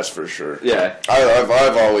lifestyle. That's for sure. Yeah,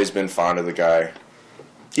 I've always been fond of the guy.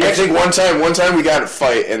 I think one time we got in a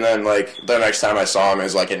fight, and then like the next time I saw him, it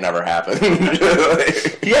was like it never happened.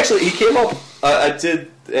 he came up. I did,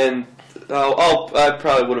 and I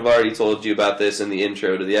probably would have already told you about this in the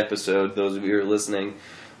intro to the episode. Those of you who are listening,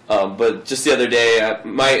 but just the other day,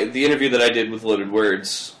 the interview that I did with Loaded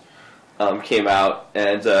Words came out,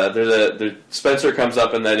 and Spencer comes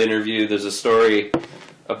up in that interview. There's a story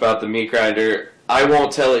about the meat grinder. I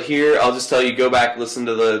won't tell it here. I'll just tell you, go back, listen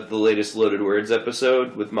to the latest Loaded Words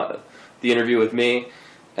episode with the interview with me,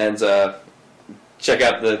 and check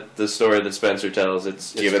out the story that Spencer tells.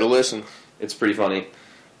 Give it a listen. It's pretty funny.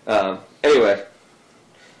 Anyway,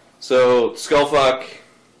 so Skullfuck.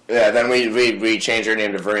 Yeah, then we changed our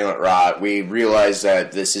name to Virulent Rot. We realized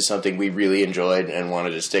that this is something we really enjoyed and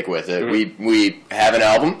wanted to stick with it. Mm-hmm. We have an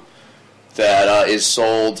album that is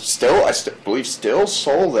sold still. I believe still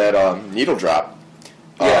sold at Needle Drop.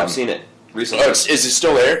 Yeah, I've seen it recently. Oh, is it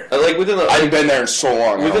still there? I haven't been there in so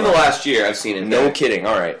long. Within the last year, I've seen it. No there. Kidding.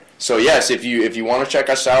 All right. So yes, if you want to check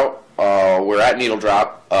us out, we're at Needle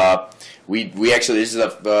Drop. We actually, this is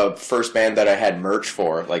the first band that I had merch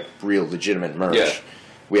for, like real legitimate merch. Yeah.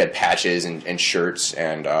 We had patches and shirts,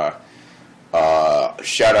 and shout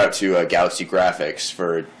out to Galaxy Graphics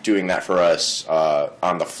for doing that for us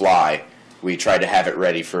on the fly. We tried to have it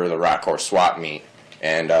ready for the Rockcore swap meet,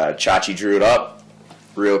 and Chachi drew it up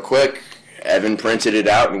real quick. Evan printed it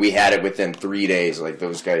out, and we had it within 3 days. Like,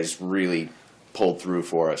 those guys really pulled through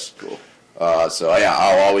for us. Cool. So yeah,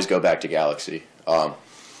 I'll always go back to Galaxy.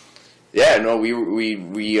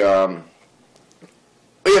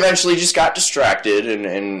 We eventually just got distracted,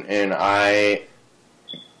 and I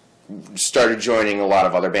started joining a lot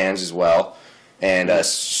of other bands as well. And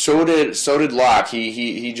so did Locke.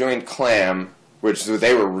 He joined Clam, which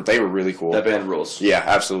they were really cool. That band rules. Yeah,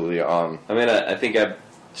 absolutely. I think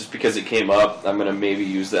just because it came up, I'm gonna maybe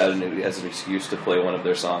use that as an excuse to play one of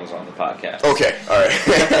their songs on the podcast. Okay, all right.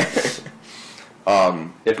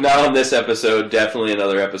 If not on this episode, definitely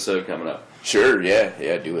another episode coming up. Sure.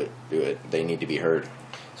 Yeah. Do it. They need to be heard.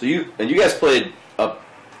 So you guys played a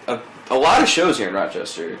lot of shows here in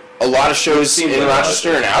Rochester. A lot of shows in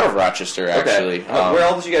Rochester and out of Rochester, actually. Okay. Where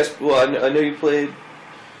all did you guys? Well, I know you played.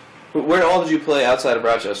 Where all did you play outside of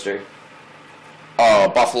Rochester?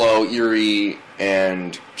 Buffalo, Erie,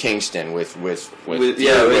 and Kingston with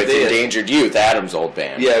Endangered Youth, Adam's old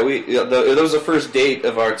band. Yeah, that was the first date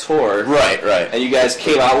of our tour. Right. And you guys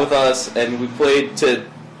came out with us, and we played to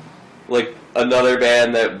like another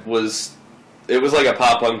band that was. It was like a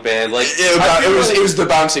pop punk band. Like it was the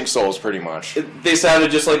Bouncing Souls, pretty much. They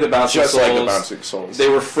sounded just like the Bouncing Souls. Just like the Bouncing Souls. They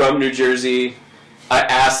were from New Jersey. I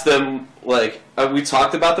asked them, like, we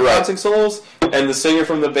talked about the Bouncing Souls, and the singer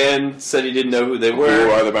from the band said he didn't know who they were.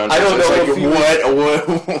 Who are the Bouncing Souls?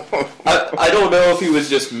 I don't know if he was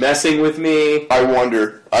just messing with me. I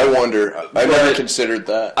wonder. I never considered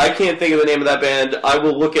that. I can't think of the name of that band. I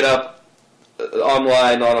will look it up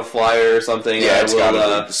online on a flyer or something. Yeah, it's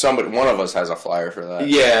gotta be somebody. One of us has a flyer for that.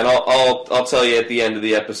 Yeah, and I'll tell you at the end of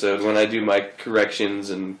the episode when I do my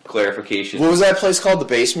corrections and clarifications. What was that place called? The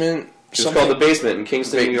Basement? It was called The Basement in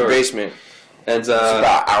Kingston, New York. The Basement. And it's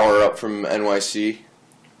about an hour up from NYC.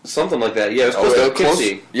 Something like that. Yeah, it was close to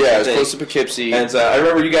Poughkeepsie. Yeah, it was close to Poughkeepsie. And I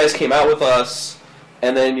remember you guys came out with us,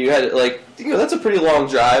 and then you had, like, that's a pretty long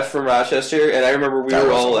drive from Rochester, and I remember we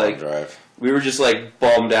were all, like... Drive. We were just, like,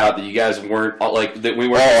 bummed out that you guys weren't, like, that we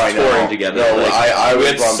weren't touring together. No, like, I was we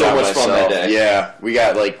had bummed so out much myself. fun that day. Yeah, we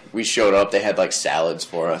got, like, we showed up, they had, like, salads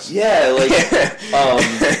for us. Yeah, like,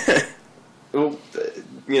 I don't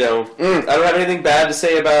have anything bad to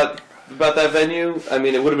say about that venue. I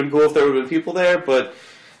mean, it would have been cool if there would have been people there, but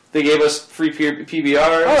they gave us free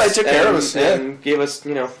PBRs. Oh, they took care of us, and gave us,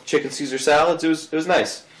 chicken Caesar salads. It was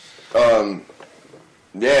nice.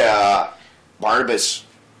 Barnabas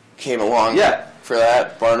came along. Yeah. For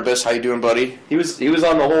that. Barnabas, how you doing, buddy? He was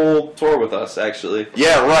on the whole tour with us, actually.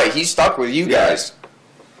 Yeah, right. He stuck with you guys.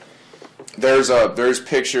 There's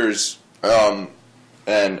pictures, and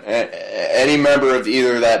any member of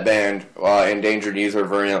either that band, Endangered Youth or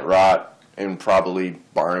Virulent Rot, and probably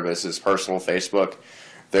Barnabas's personal Facebook,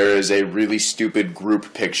 there is a really stupid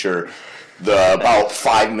group picture about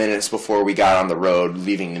 5 minutes before we got on the road,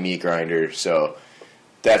 leaving the meat grinder, so...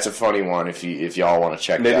 That's a funny one if y'all want to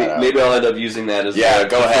check that out. Maybe I'll end up using that as go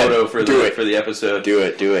ahead. Photo for the episode. Do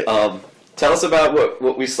it. Tell us about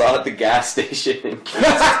what we saw at the gas station.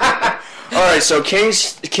 All right, so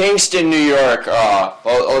Kingston, New York.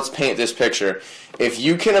 Let's paint this picture. If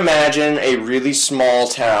you can imagine a really small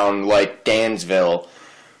town like Dansville,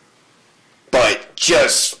 but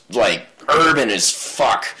just like urban as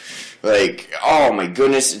fuck, like oh my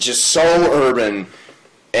goodness, it's just so urban,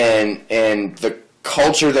 and the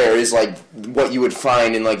culture there is like what you would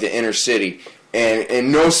find in like the inner city, and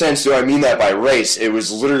in no sense do I mean that by race. It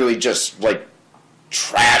was literally just like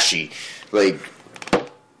trashy. Like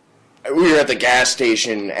we were at the gas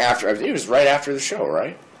station after. It was right after the show,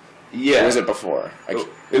 right? Yeah. Or was it before? It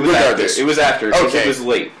was after. It was after. Okay. It was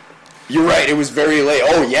late. You're right. It was very late.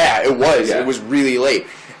 Oh yeah, it was. Yeah. It was really late.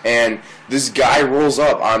 And this guy rolls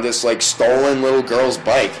up on this like stolen little girl's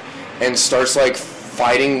bike and starts like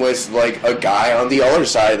fighting with like a guy on the other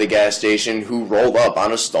side of the gas station who rolled up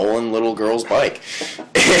on a stolen little girl's bike,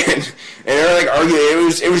 and they're like arguing.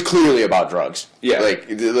 It was clearly about drugs. Yeah, like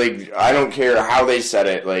I don't care how they said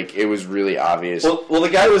it. Like it was really obvious. Well, the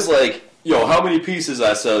guy was like, "Yo, how many pieces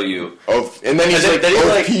I sell you?" And then he's like,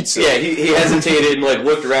 pizza. Yeah, he hesitated and like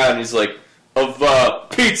looked around. And he's like, "Of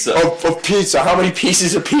pizza." Of pizza. How many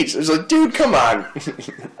pieces of pizza? It's like, dude, come on.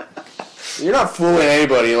 You're not fooling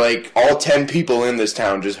anybody. Like, all 10 people in this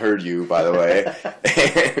town just heard you, by the way.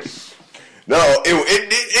 No,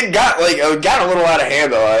 it got a little out of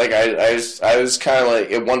hand though. Like I was kind of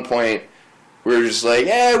like at one point we were just like,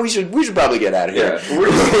 yeah, we should probably get out of here. Yeah,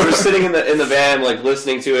 we're sitting in the van like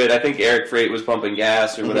listening to it. I think Eric Freight was pumping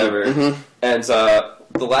gas or whatever, and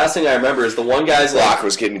the last thing I remember is the one guy's like, Locke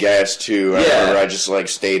was getting gas too. I remember I just like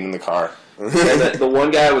stayed in the car, and the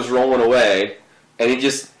one guy was rolling away. And he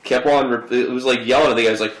just kept on, it was like yelling at the guy.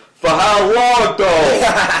 He was like, "For how long, though?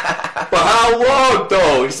 For how long,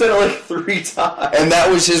 though?" He said it like 3 times. And that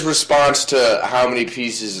was his response to how many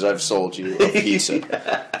pieces I've sold you of pizza.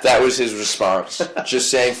 Yeah. That was his response.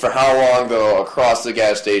 Just saying, "For how long, though?" across the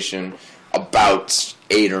gas station about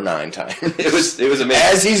 8 or 9 times. It was amazing.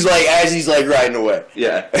 As he's like riding away.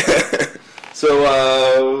 Yeah.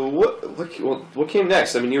 So, what came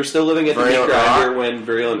next? I mean, you were still living at the meat grinder when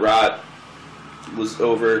Virulent Rot was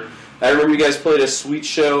over. I remember you guys played a sweet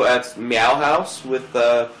show at Meow House with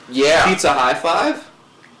Pizza High Five.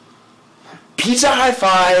 Pizza High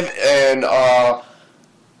Five, and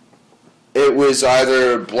it was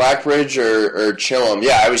either Blackbridge or Chillum.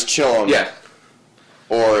 Yeah, it was Chillum. Yeah.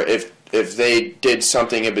 Or if they did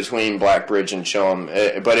something in between Blackbridge and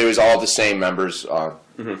Chillum, but it was all the same members. Grant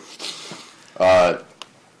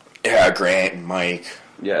and Mike.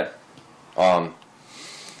 Yeah.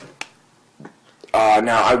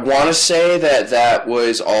 Now, I want to say that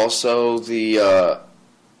was also the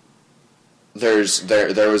there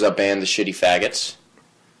was a band, the Shitty Faggots,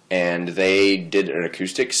 and they did an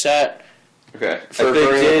acoustic set. Okay, if they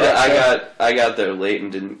did, I got there late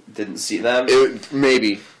and didn't see them.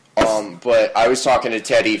 Maybe, but I was talking to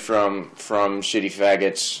Teddy from Shitty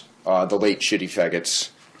Faggots, the late Shitty Faggots.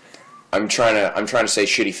 I'm trying to say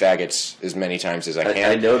Shitty Faggots as many times as I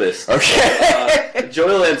can. I noticed. Okay. Joey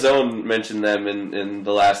Lanzone mentioned them in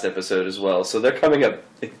the last episode as well, so they're coming up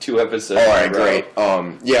in 2 episodes. All right, great.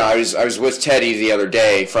 Yeah, I was with Teddy the other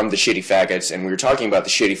day from the Shitty Faggots, and we were talking about the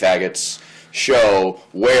Shitty Faggots show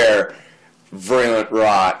where Virulent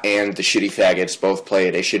Rot and the Shitty Faggots both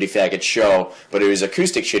played a Shitty Faggots show, but it was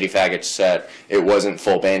acoustic Shitty Faggots set. It wasn't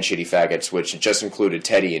full band Shitty Faggots, which just included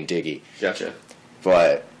Teddy and Diggy. Gotcha.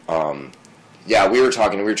 But, yeah, we were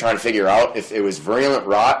trying to figure out if it was Virulent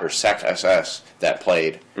Rot or Sect SS that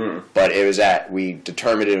played. But we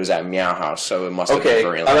determined it was at Meow House, so it must have been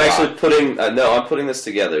Virulent Rot. I'm actually putting this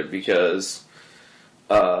together because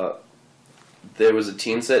there was a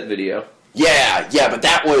teen set video. Yeah, but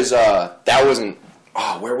that wasn't.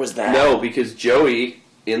 Oh, where was that? No, because Joey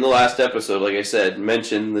in the last episode, like I said,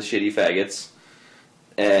 mentioned the Shitty Faggots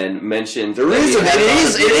and mentioned it is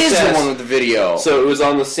the one with the video. So it was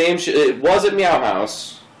on the same. It was at Meow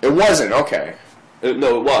House. It wasn't okay.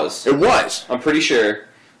 No, it was. It was. I'm pretty sure.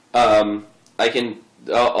 I'll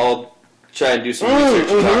try and do some research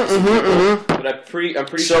and talk to some people. But I'm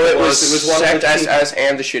pretty so sure it was one Sect SS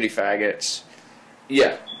and the Shitty Faggots.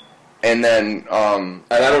 Yeah. And then, and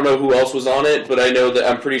I don't know who else was on it, but I know that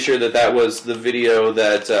I'm pretty sure that was the video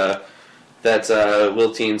that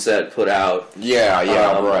Will Teen Set put out. Yeah,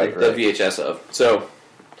 right. The VHS of. So,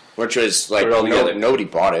 which was like nobody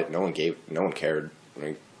bought it. No one cared.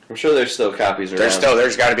 Like, I'm sure there's still copies around.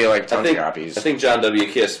 There's got to be like tons of copies. I think John W.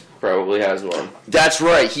 Kiss probably has one. That's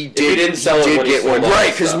right. He did. If he didn't sell it, get one.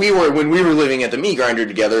 Right, because when we were living at the Meat Grinder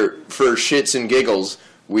together, for shits and giggles,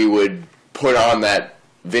 we would put on that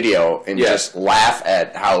video and just laugh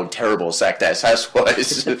at how terrible Sect SS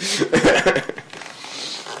was.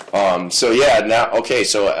 So yeah, now okay,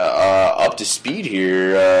 so up to speed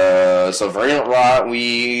here. So Virulent Rot,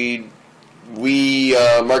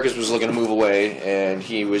 Marcus was looking to move away, and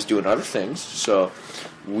he was doing other things. So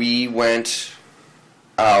we went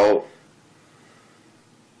out.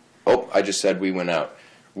 Oh, I just said we went out.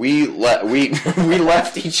 We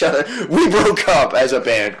left each other. We broke up as a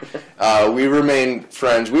band. We remained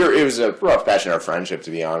friends. It was a rough patch in our friendship,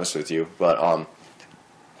 to be honest with you. But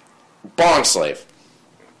Bong Slave.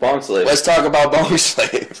 Bong Slave. Let's talk about Bong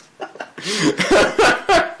Slave.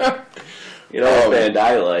 You know what band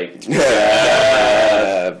I like?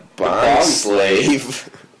 Bong Slave.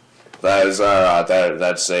 That's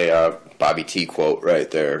a Bobby T quote right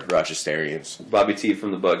there. Rochesterians. Bobby T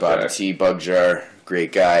from the Bug Jar. Bobby T, Bug Jar.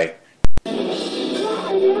 Great guy.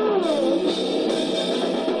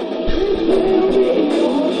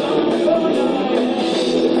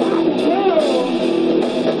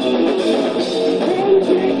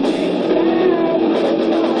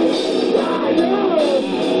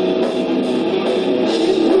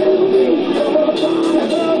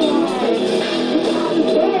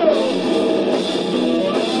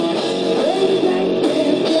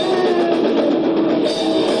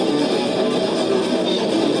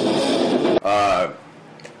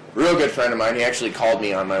 Real good friend of mine. He actually called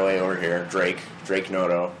me on my way over here. Drake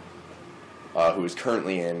Noto, who is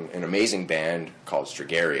currently in an amazing band called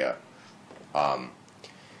Stragaria.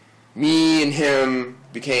 Me and him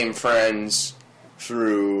became friends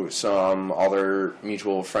through some other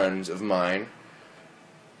mutual friends of mine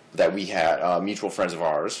that we had, mutual friends of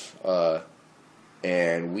ours,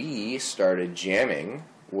 and we started jamming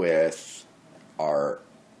with our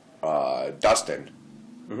Dustin.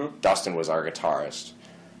 Mm-hmm. Dustin was our guitarist.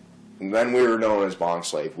 And then we were known as Bong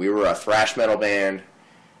Slave. We were a thrash metal band.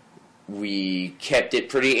 We kept it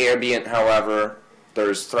pretty ambient, however.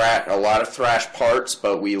 There's a lot of thrash parts,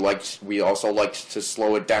 but we also liked to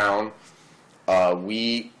slow it down.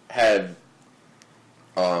 We have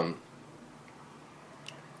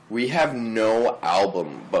no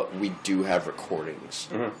album, but we do have recordings.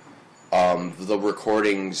 Mm-hmm. The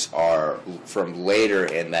recordings are from later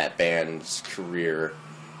in that band's career,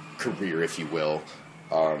 if you will.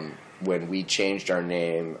 When we changed our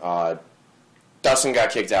name, Dustin got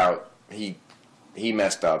kicked out. He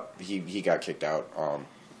messed up. He got kicked out.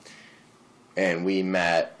 And we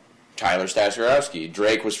met Tyler Stasarowski.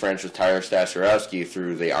 Drake was friends with Tyler Stasarowski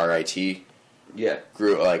through the RIT. Yeah.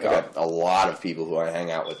 Group, like a lot of people who I hang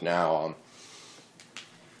out with now.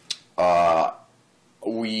 I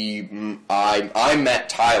met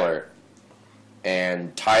Tyler,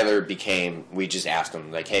 and Tyler we just asked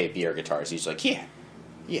him, like, hey, be our guitarist. He's like, yeah.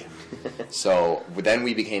 So then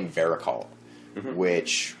we became Veracall, mm-hmm.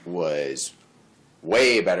 which was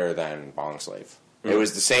way better than Bong Slave. Mm-hmm. It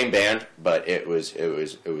was the same band, but it was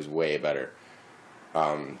way better.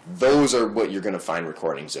 Those are what you're going to find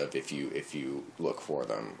recordings of if you look for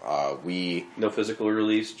them. No physical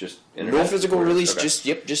release, just internet. No physical release,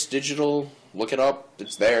 okay. just digital. Look it up.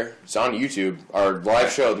 It's there. It's on YouTube. Our live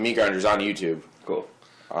show, the Meat Grinder, is on YouTube. Cool.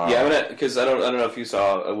 Yeah, because I don't know if you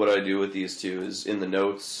saw what I do with these two is in the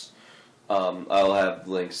notes. I'll have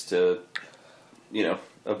links to,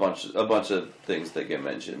 a bunch of things that get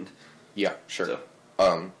mentioned. Yeah, sure.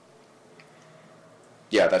 So.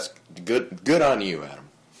 Yeah, that's good on you, Adam.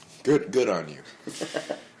 Good on you.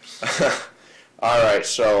 All right,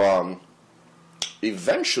 so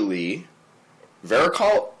eventually,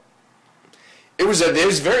 Varicol. It was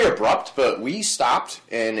very abrupt, but we stopped,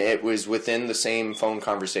 and it was within the same phone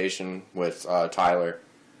conversation with Tyler,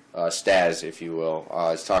 Staz, if you will.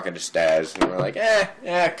 I was talking to Staz, and we're like,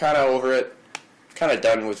 kind of over it, kind of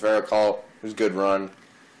done with Varicol. It was a good run.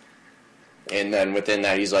 And then within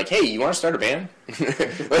that, he's like, hey, you want to start a band?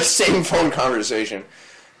 The same phone conversation.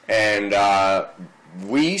 And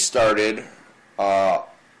we started a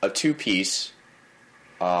two-piece,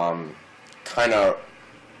 kind of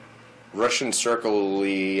Russian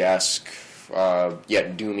Circle-esque,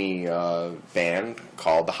 yet doomy band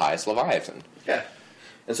called the Highest Leviathan. Yeah.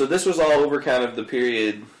 And so this was all over kind of the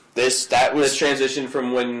period... This transition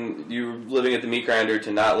from when you were living at the meat grinder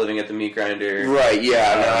to not living at the meat grinder. Right,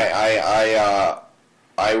 yeah. And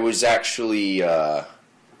I was actually... I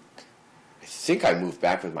think I moved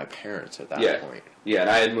back with my parents at that point. Yeah, and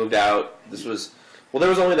I had moved out. This was... Well, there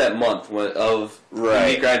was only that month of the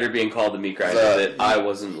meat grinder being called the meat grinder that I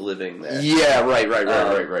wasn't living there. Yeah, right.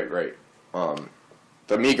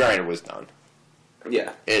 The meat grinder was done.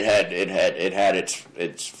 Yeah, it had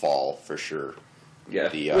its fall for sure. Yeah,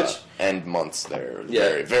 the end months there.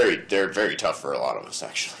 They're very tough for a lot of us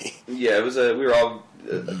actually. Yeah, it was we were all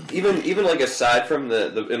even like aside from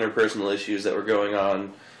the interpersonal issues that were going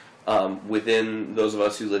on within those of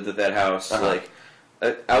us who lived at that house, like.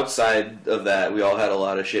 Outside of that, we all had a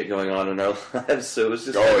lot of shit going on in our lives, so it was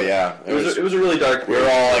just... It was a really dark period. We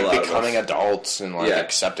were all, like, becoming adults and, like,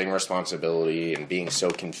 accepting responsibility and being so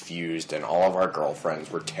confused, and all of our girlfriends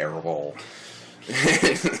were terrible.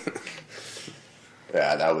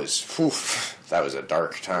 Yeah, that was a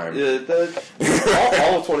dark time. Yeah,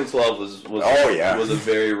 all of 2012 was a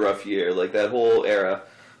very rough year, like, that whole era.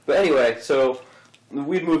 But anyway, so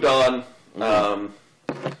we'd moved on,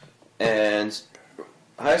 and...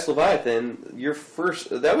 Highest Leviathan,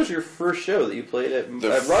 that was your first show that you played at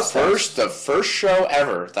Rust House. The first show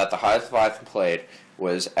ever that the Highest Leviathan played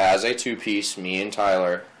was as a two-piece, me and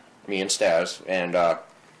Staz, and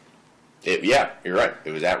you're right.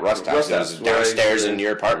 It was at Rust House. It was downstairs in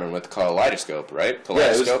your apartment with Kaleidoscope, right?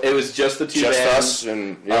 Kaleidoscope. Yeah, it was just the two bands, us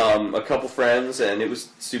and a couple friends, and it was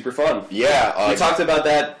super fun. Yeah, we talked about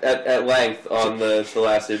that at length on the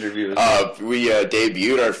last interview. We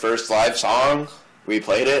debuted our first live song. We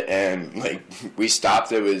played it, and, like, we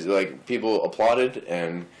stopped. It was, like, people applauded,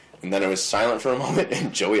 and then it was silent for a moment,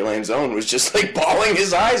 and Joey Lanzone was just, like, bawling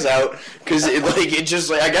his eyes out, because,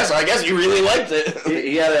 I guess he really liked it.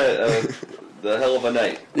 He had the hell of a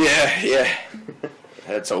night. Yeah.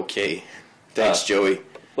 That's okay. Thanks, Joey.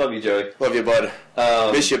 Love you, Joey. Love you, bud.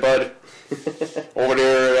 Miss you, bud. Over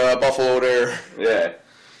there, Buffalo there. Yeah.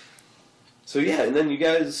 So yeah, and then you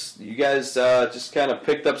guys just kind of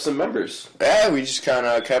picked up some members. Yeah, we just kind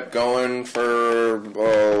of kept going for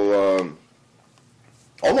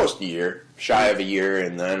almost a year, shy of a year,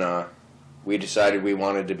 and then we decided we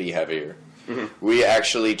wanted to be heavier. Mm-hmm. We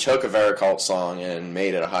actually took a Varicult song and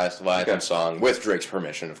made it a Highest Leviathan song with Drake's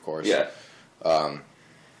permission, of course. Yeah.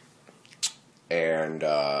 And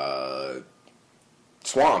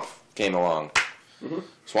Swamp came along. Mm-hmm.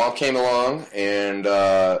 Swamp came along, and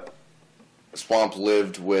Swamp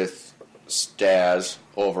lived with Staz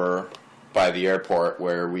over by the airport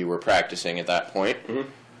where we were practicing at that point. Mm-hmm.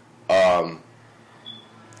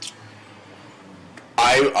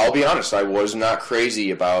 I'll be honest, I was not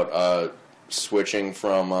crazy about switching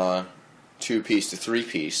from two-piece to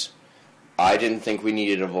three-piece. I didn't think we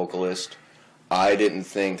needed a vocalist. I didn't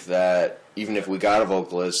think that, even if we got a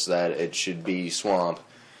vocalist, that it should be Swamp.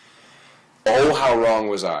 Oh, how wrong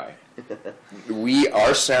was I.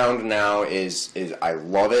 Our sound now is I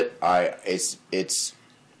love it.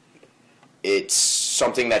 It's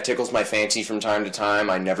something that tickles my fancy from time to time.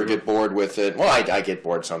 I never get bored with it. Well, I get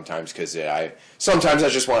bored sometimes because sometimes I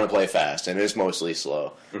just want to play fast, and it's mostly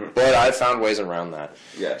slow. Mm-hmm. But I've found ways around that.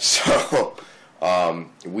 Yeah. So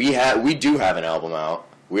we do have an album out.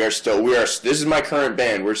 This is my current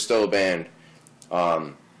band. We're still a band.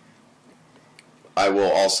 I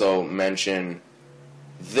will also mention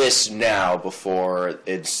this now before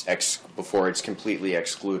it's completely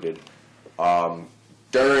excluded.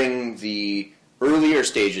 During the earlier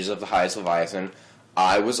stages of the Highest Leviathan,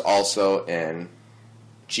 I was also in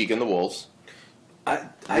Cheek and the Wolves. I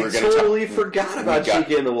totally forgot about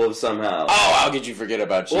Chica and the Wolves somehow. Oh, how could you forget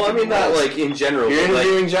about Chica? Well, I mean, not like in general. You're but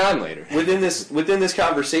interviewing like, John later. Within this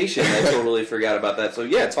conversation, I totally forgot about that. So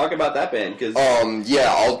yeah, talk about that band because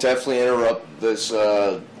Yeah, I'll definitely interrupt this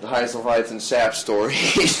the Highest Leviathan sap story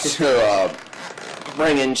to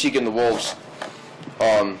bring in Chica and the Wolves.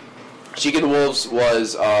 Chica and the Wolves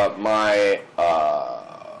was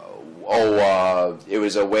it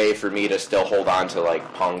was a way for me to still hold on to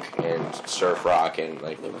like punk and surf rock and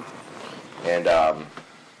like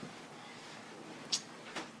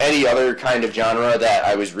any other kind of genre that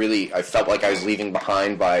I felt like I was leaving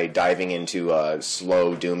behind by diving into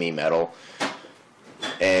slow doomy metal.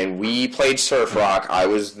 And we played surf rock. I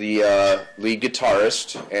was the lead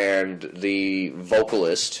guitarist and the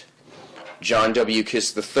vocalist. John W.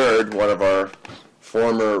 Kiss III, one of our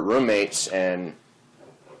former roommates and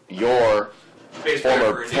your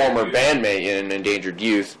former bandmate in Endangered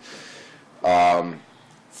Youth,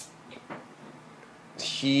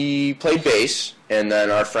 he played bass, and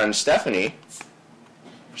then our friend Stephanie,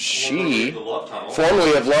 she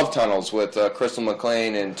formerly of Love Tunnels with Crystal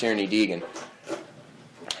McLean and Tierney Deegan,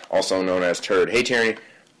 also known as Turd. Hey Tierney.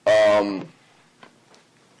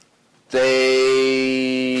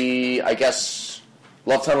 I guess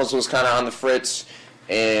Love Tunnels was kind of on the fritz,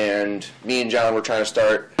 and me and John were trying to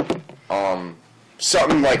start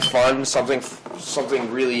something like fun, something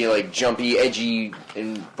really like jumpy, edgy,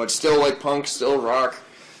 but still like punk, still rock.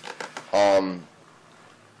 Our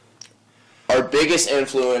biggest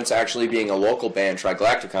influence actually being a local band,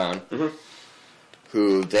 Trigalacticon,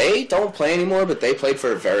 who they don't play anymore, but they played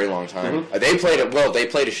for a very long time. They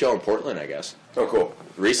played a show in Portland, I guess. Oh, cool.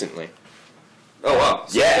 Recently. Oh wow.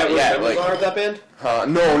 So yeah. Like, are of that band?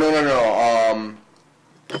 No.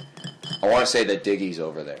 I want to say that Diggy's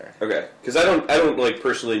over there. Okay, because I don't like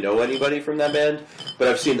personally know anybody from that band, but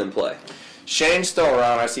I've seen them play. Shane's still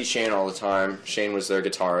around. I see Shane all the time. Shane was their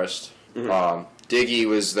guitarist. Diggy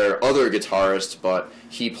was their other guitarist, but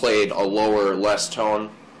he played a lower, less tone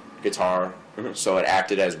guitar, so it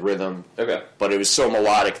acted as rhythm. Okay, but it was so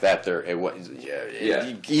melodic that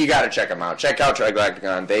you got to check them out. Check out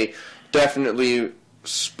Trigalacticon. They definitely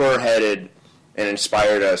spearheaded and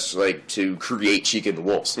inspired us like to create Chica and the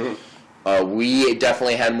Wolves. We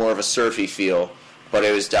definitely had more of a surfy feel, but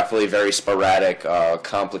it was definitely very sporadic,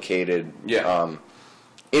 complicated,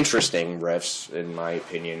 interesting riffs, in my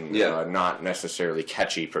opinion. Not necessarily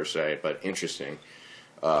catchy per se, but interesting.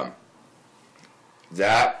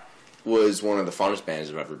 That was one of the funnest bands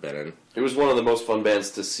I've ever been in. It was one of the most fun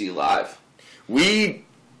bands to see live. We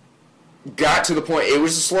got to the point, it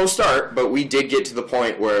was a slow start, but we did get to the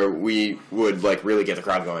point where we would like really get the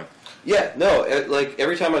crowd going. Yeah, no, like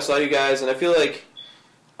every time I saw you guys, and I feel like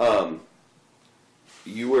it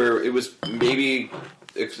was maybe,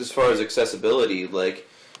 as far as accessibility, like,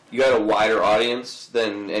 you had a wider audience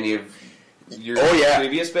than any of your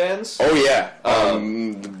previous bands. Oh, yeah.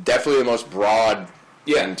 Definitely the most broad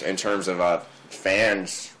in terms of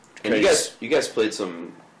fans. And you guys played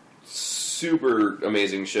some super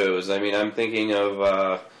amazing shows. I mean, I'm thinking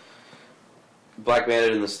of Black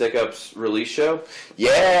Bandit and the Stick Ups release show.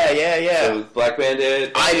 Yeah. So Black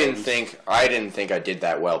Bandit. I didn't think I did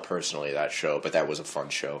that well personally, that show, but that was a fun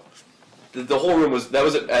show. The whole room was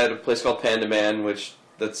at a place called Panda Man, which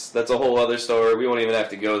that's a whole other story. We won't even have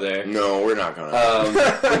to go there. No, we're not gonna.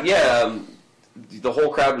 But the whole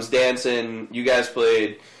crowd was dancing. You guys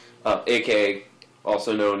played AK,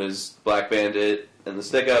 also known as Black Bandit, and the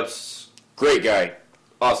Stick Ups. Great guy.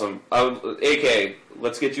 Awesome. AK,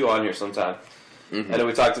 let's get you on here sometime. I know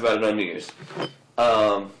we talked about it on New Year's.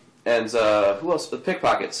 And who else? The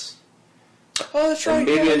Pickpockets. Oh, that's right. And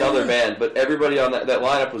maybe another band, but everybody on that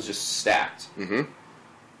lineup was just stacked. It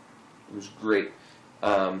was great.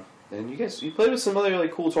 And you played with some other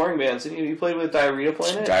like cool touring bands, didn't you? You played with Diarrhea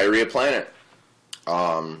Planet? Diarrhea Planet.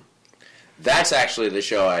 That's actually the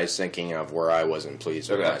show I was thinking of where I wasn't pleased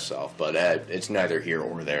with myself, but it's neither here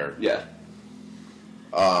or there. Yeah.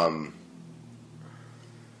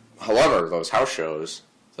 However, those house shows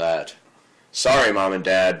that... Sorry, Mom and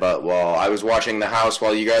Dad, but while I was watching the house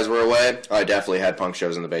while you guys were away, I definitely had punk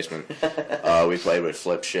shows in the basement. We played with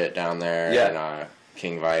Flip Shit down there, and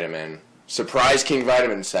King Vitamin. Surprise King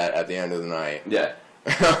Vitamin set at the end of the night. Yeah.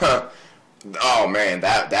 Oh man,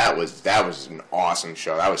 that was an awesome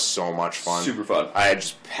show. That was so much fun. Super fun. I had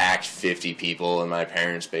just packed 50 people in my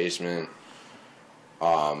parents' basement.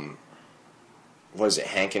 Was it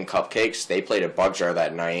Hank and Cupcakes? They played at Bug Jar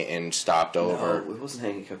that night and stopped over. No, it wasn't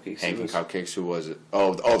Hank and Cupcakes. Hank and Cupcakes, who was it?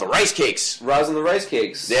 Oh, the Rice Cakes! Roz and the Rice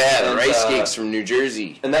Cakes. Yeah, the Rice Cakes from New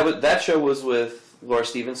Jersey. And that show was with Laura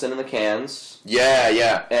Stevenson and the Cans.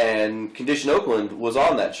 Yeah. And Condition Oakland was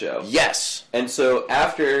on that show. Yes. And so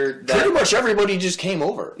after that... Pretty much everybody just came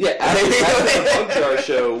over. Yeah, after the Bug Jar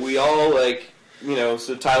show, we all,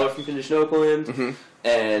 so Tyler from Condition Oakland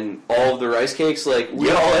and all of the Rice Cakes,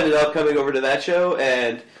 we all ended up coming over to that show,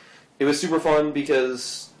 and it was super fun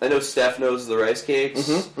because I know Steph knows the Rice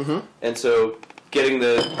Cakes, and so getting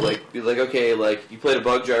the, be like, okay, you played a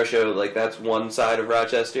Bug Jar show, that's one side of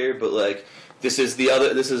Rochester, but, this is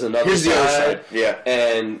another Here's side. The other side, yeah.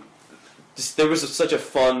 And there was such a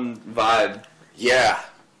fun vibe. Yeah.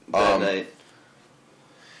 That night.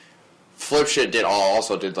 Flip Shit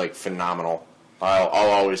also did phenomenal. I'll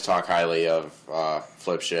always talk highly of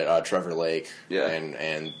Flip Shit, Trevor Lake,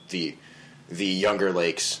 and the younger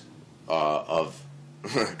Lakes of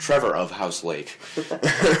Trevor of House Lake.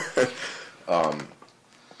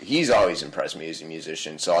 He's always impressed me as a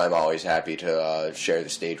musician, so I'm always happy to share the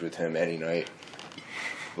stage with him any night.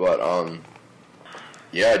 But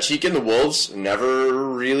Cheek and the Wolves never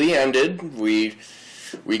really ended. We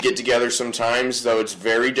get together sometimes, though it's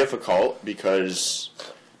very difficult because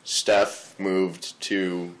Steph moved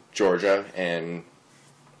to Georgia and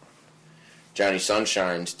Johnny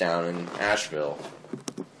Sunshine's down in Asheville.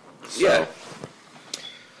 So,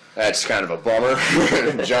 that's kind of a bummer.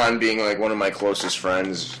 John being one of my closest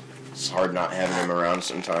friends, it's hard not having him around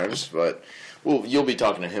sometimes, but you'll be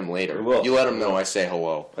talking to him later. I will. You let him know I say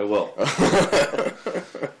hello. I will.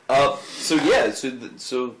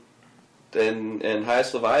 And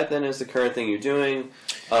Highest Leviathan is the current thing you're doing.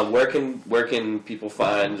 Where can people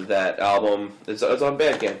find that album? It's on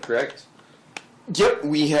Bandcamp, correct? Yep,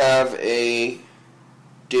 we have a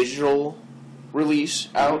digital release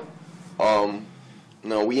out.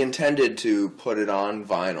 No, we intended to put it on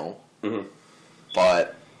vinyl,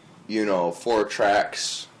 but 4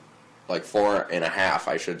 tracks, 4.5,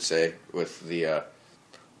 I should say, with the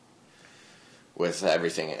with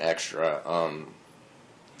everything extra.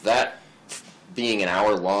 That being an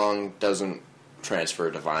hour long doesn't transfer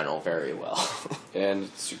to vinyl very well, and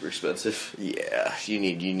it's super expensive. Yeah,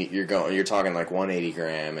 you're talking 180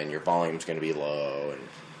 gram, and your volume's going to be low, and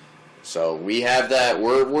so we have that.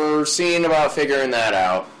 We're seeing about figuring that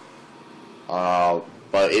out.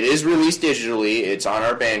 But it is released digitally. It's on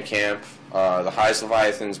our Bandcamp, the Highest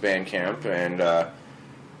Leviathan's Bandcamp, and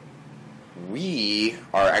we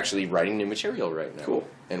are actually writing new material right now. Cool.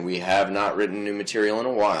 And we have not written new material in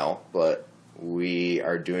a while, but we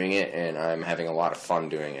are doing it, and I'm having a lot of fun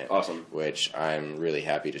doing it. Awesome. Which I'm really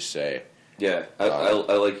happy to say. Yeah, I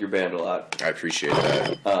like your band a lot. I appreciate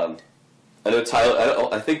that. I know Tyler.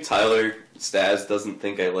 I think Tyler Stas doesn't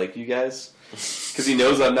think I like you guys because he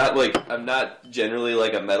knows I'm not generally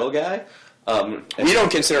a metal guy. We don't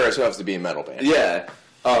consider ourselves to be a metal band. Yeah,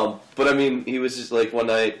 but I mean, he was just one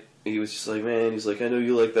night. He was just man. He's I know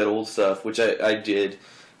you like that old stuff, which I did,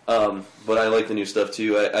 but I like the new stuff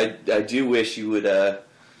too. I do wish you would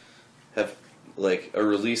have a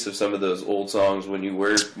release of some of those old songs when you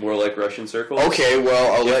were more like Russian Circles. Okay,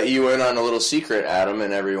 well, I'll let you in on a little secret, Adam,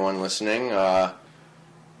 and everyone listening.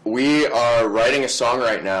 We are writing a song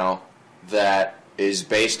right now that is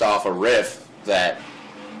based off a riff that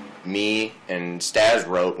me and Staz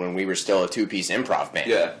wrote when we were still a two-piece improv band.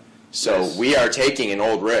 Yeah. So nice. We are taking an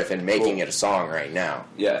old riff and making it a song right now.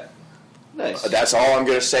 Yeah. Nice. That's all I'm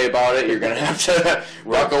going to say about it. You're going to have to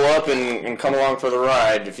buckle up and come along for the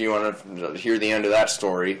ride if you want to hear the end of that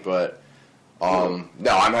story. But no,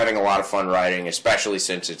 I'm having a lot of fun writing, especially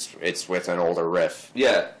since it's with an older riff.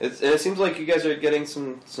 Yeah, it seems like you guys are getting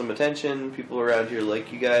some attention. People around here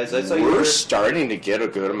like you guys. We're starting to get a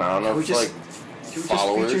good amount of you were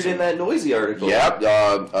followers. just featured in that Noisy article. Yep,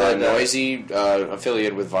 Noisy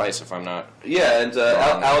affiliated with Vice, if I'm not. Yeah, and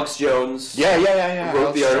Alex Jones. Yeah.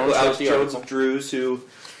 Wrote the article. Alex Jones of Drews, who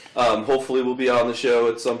hopefully will be on the show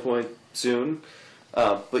at some point soon.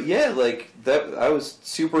 But yeah, that, I was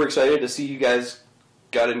super excited to see you guys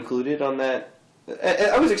got included on that.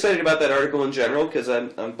 I was excited about that article in general because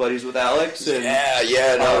I'm buddies with Alex. And,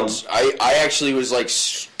 I actually was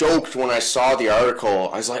stoked when I saw the article.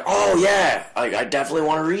 I was like, oh yeah, I definitely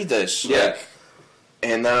want to read this. Yeah.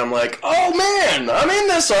 And then I'm like, oh man, I'm in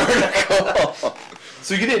this article.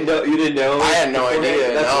 So you didn't know? I had no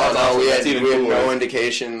idea. That's awesome. We had no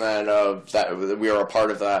indication that we were a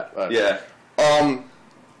part of that. But, yeah.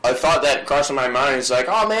 I thought that crossing my mind. It's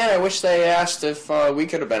oh man, I wish they asked if we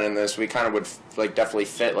could have been in this. We kind of would definitely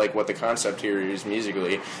fit what the concept here is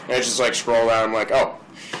musically. And I just scroll down. I'm like, oh,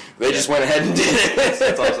 they just went ahead and did it.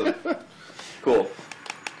 That's awesome. Cool.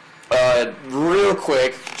 Real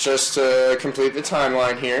quick, just to complete the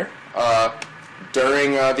timeline here.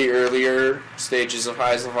 during the earlier stages of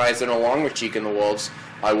Highest Leviathan, along with Cheek and the Wolves,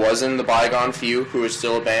 I was in the Bygone Few, who is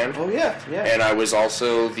still a band. Oh, yeah. And I was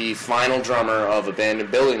also the final drummer of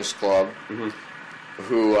Abandoned Buildings Club,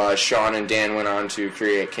 who Sean and Dan went on to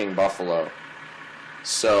create King Buffalo.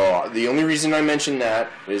 So the only reason I mention that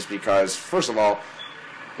is because, first of all...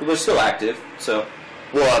 Well, they're still active, so...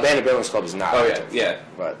 Well, Abandoned Buildings Club is not active. Yeah.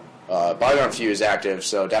 But Bygone Few is active,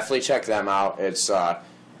 so definitely check them out. It's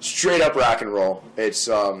straight up rock and roll. It's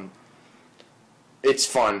fun. It's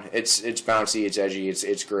bouncy. It's edgy.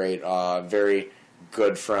 It's great. Very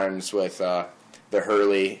good friends with the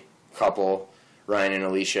Hurley couple, Ryan and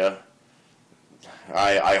Alicia.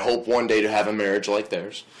 I hope one day to have a marriage like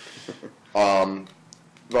theirs.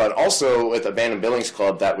 But also with Abandoned Buildings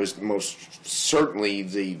Club, that was most certainly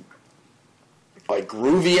the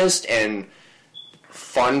grooviest and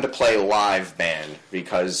fun to play live band,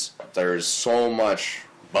 because there's so much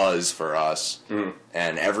buzz for us,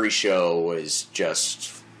 and every show was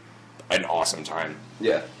just an awesome time.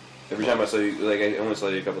 Yeah. Every time I saw you, I only saw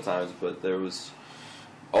you a couple times, but there was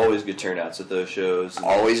always good turnouts at those shows.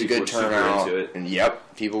 Always a good super turnout. into it. And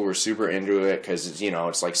yep, people were super into it because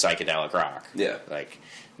it's like psychedelic rock. Yeah.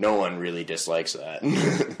 No one really dislikes that.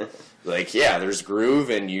 There's groove,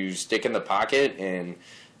 and you stick in the pocket, and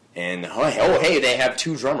hey, they have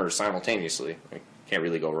two drummers simultaneously. Can't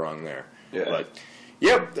really go wrong there. Yeah. But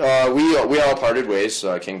yep, we all parted ways.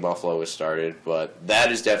 King Buffalo was started, but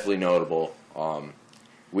that is definitely notable.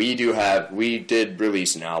 We did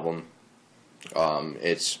release an album.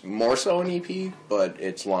 It's more so an EP, but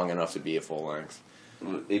it's long enough to be a full length.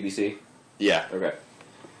 ABC? Yeah. Okay.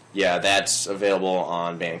 Yeah, that's available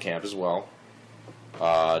on Bandcamp as well.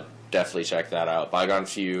 Definitely check that out. Bygone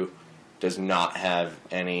Few does not have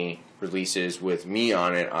any releases with me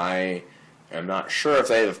on it. I am not sure if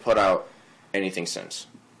they have put out anything since.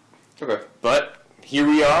 Okay. But here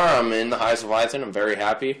we are. I'm in the Highest Leviathan. I'm very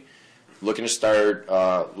happy. Looking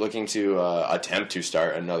to attempt to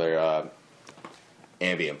start another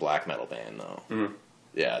ambient black metal band, though. Mm-hmm.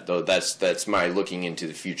 Yeah, though that's my looking into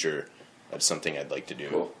the future. That's something I'd like to do.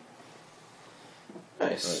 Cool.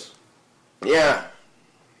 Nice. But, yeah.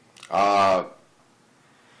 I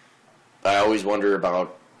always wonder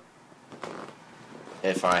about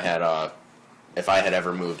if I had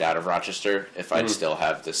ever moved out of Rochester, if I'd still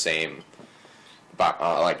have the same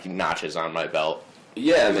notches on my belt.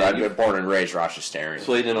 Yeah, man, I've been born and raised Rochesterian.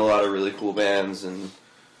 Played in a lot of really cool bands, and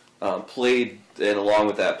played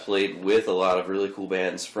with a lot of really cool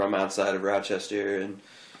bands from outside of Rochester, and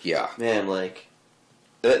yeah, man,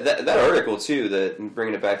 that article too. That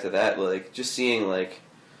bringing it back to that, just seeing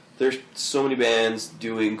there's so many bands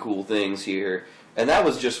doing cool things here, and that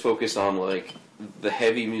was just focused on the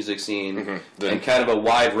heavy music scene, and kind of a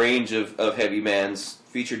wide range of heavy bands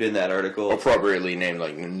featured in that article. Appropriately named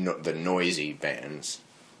the noisy bands.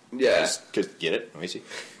 Yeah. Cause get it? Noisy.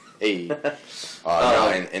 Hey.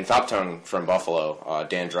 And Thoptung from Buffalo,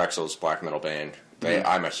 Dan Drexel's black metal band.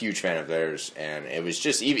 I'm a huge fan of theirs, and it was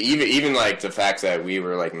just even the fact that we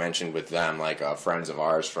were mentioned with them, friends of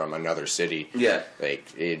ours from another city. Yeah.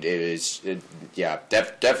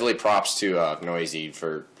 Definitely props to Noisy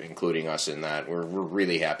for including us in that. We're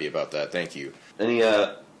really happy about that. Thank you. Any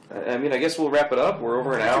I guess we'll wrap it up. We're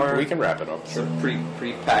over an hour. We can wrap it up. Sure. It's a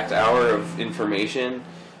pretty packed hour of information.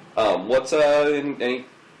 What's any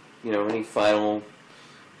final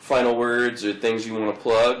words or things you want to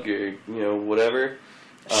plug, or whatever?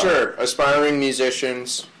 Sure. Aspiring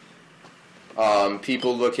musicians,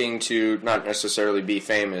 people looking to not necessarily be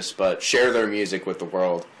famous, but share their music with the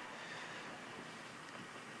world.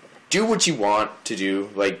 Do what you want to do.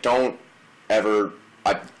 Don't ever.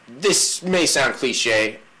 This may sound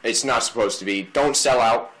cliche. It's not supposed to be. Don't sell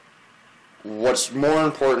out. What's more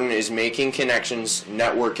important is making connections,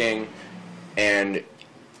 networking, and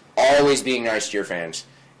always being nice to your fans.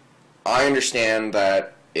 I understand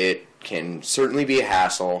that it can certainly be a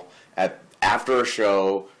hassle. After a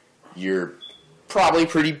show, you're probably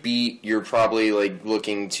pretty beat. You're probably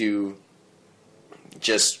looking to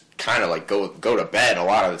just kind of go to bed a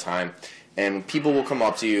lot of the time. And people will come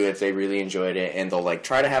up to you if they really enjoyed it, and they'll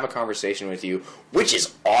try to have a conversation with you, which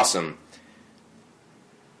is awesome.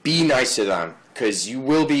 Be nice to them, because you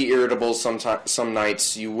will be irritable some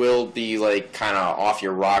nights. You will be kind of off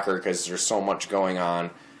your rocker because there's so much going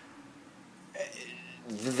on.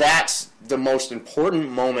 That's the most important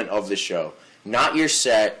moment of the show, not your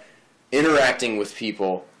set. Interacting with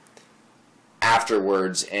people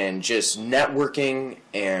afterwards and just networking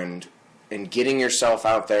and getting yourself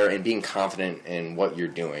out there and being confident in what you're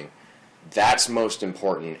doing. That's most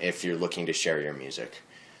important if you're looking to share your music.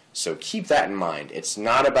 So keep that in mind. It's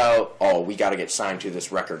not about, oh, we got to get signed to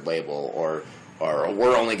this record label, or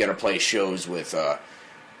we're only going to play shows with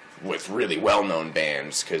really well-known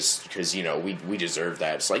bands because you know we deserve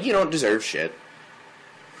that. It's like, you don't deserve shit.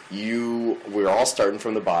 We're all starting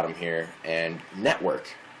from the bottom here, and network.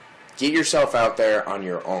 Get yourself out there on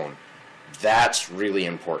your own. That's really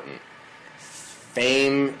important.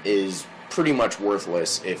 Fame is pretty much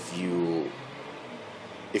worthless if you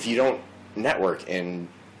don't network and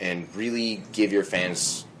really give your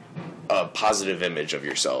fans a positive image of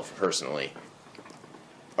yourself personally.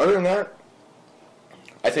 Other than that,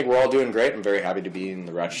 I think we're all doing great. I'm very happy to be in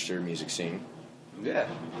the Rochester music scene. Yeah.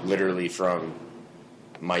 Literally from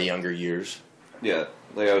my younger years. Yeah,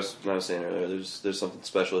 like I was saying earlier, there's something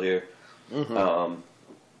special here. Mm-hmm.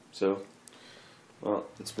 Well,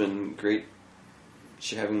 it's been great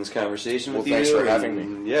having this conversation with you. Well, thanks for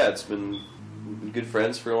having me. Yeah, it's been good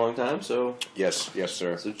friends for a long time, so... Yes,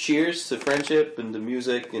 sir. So cheers to friendship and to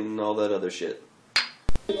music and all that other shit.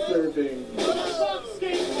 Surfing.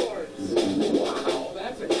 Skateboards. Wow,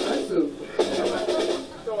 that's aggressive.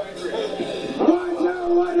 So angry.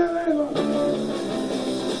 Whatever.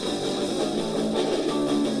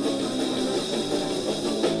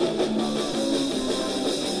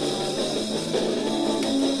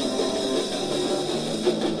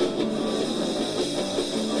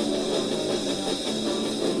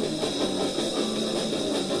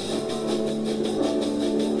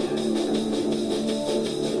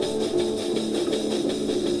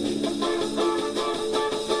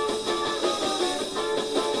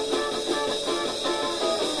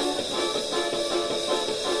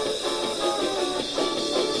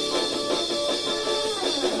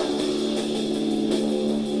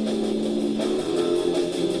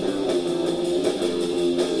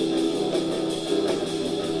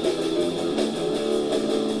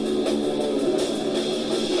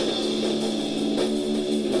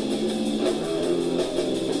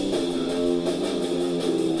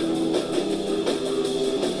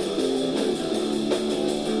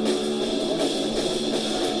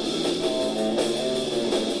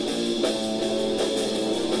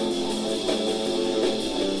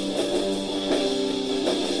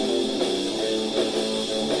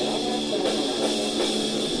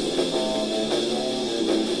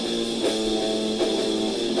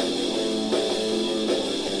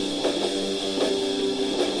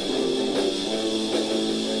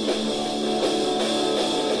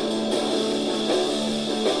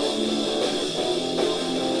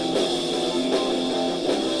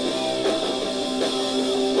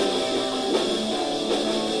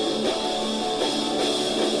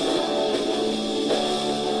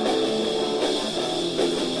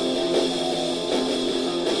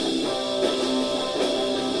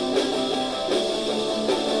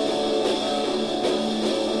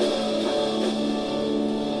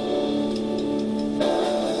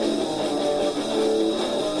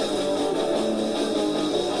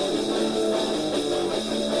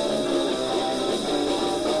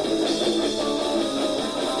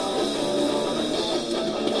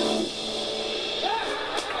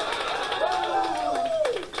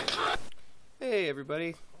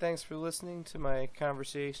 everybody. Thanks for listening to my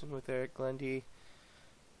conversation with Eric Glende.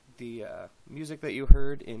 The music that you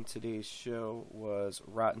heard in today's show was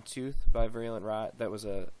Rotten Tooth by Virulent Rot. That was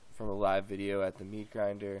from a live video at the Meat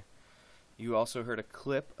Grinder. You also heard a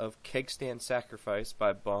clip of Keg Stand Sacrifice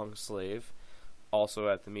by Bong Slave, also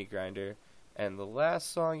at the Meat Grinder. And the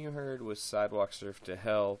last song you heard was Sidewalk Surf to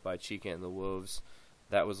Hell by Chica and the Wolves.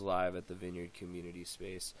 That was live at the Vineyard Community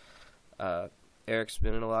Space. Eric's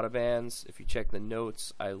been in a lot of bands. If you check the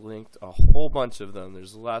notes, I linked a whole bunch of them.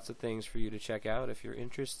 There's lots of things for you to check out if you're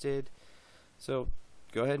interested. So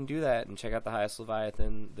go ahead and do that and check out the Highest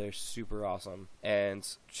Leviathan. They're super awesome. And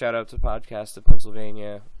shout out to Podcast of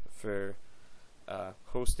Pennsylvania for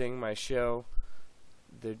hosting my show.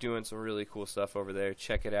 They're doing some really cool stuff over there.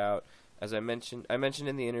 Check it out. As I mentioned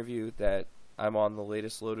in the interview that I'm on the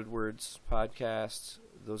latest Loaded Words podcast.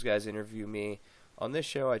 Those guys interview me. On this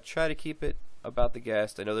show, I try to keep it about the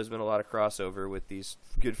guest. I know there's been a lot of crossover with these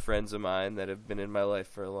good friends of mine that have been in my life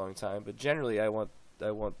for a long time, but generally I want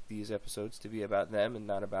these episodes to be about them and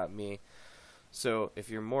not about me. So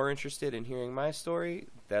if you're more interested in hearing my story,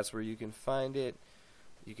 that's where you can find it.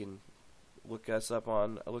 You can look up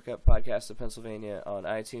Podcast of Pennsylvania on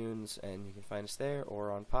iTunes, and you can find us there,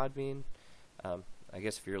 or on Podbean. I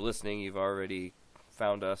guess if you're listening, you've already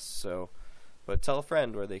found us, but tell a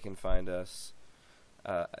friend where they can find us.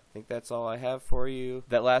 I think that's all I have for you.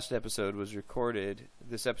 That last episode was recorded.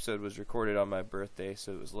 This episode was recorded on my birthday,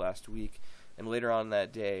 so it was last week. And later on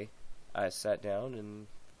that day, I sat down and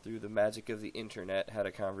through the magic of the internet, had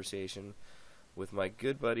a conversation with my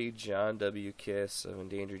good buddy John W. Kiss of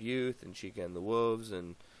Endangered Youth and Chica and the Wolves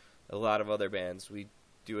and a lot of other bands. We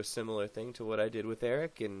do a similar thing to what I did with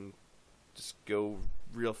Eric and just go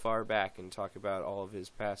real far back and talk about all of his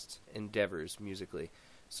past endeavors musically.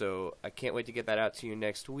 So I can't wait to get that out to you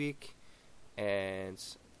next week. And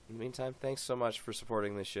in the meantime, thanks so much for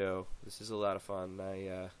supporting the show. This is a lot of fun.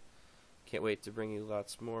 I can't wait to bring you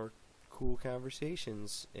lots more cool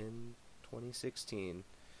conversations in 2016.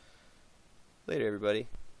 Later, everybody.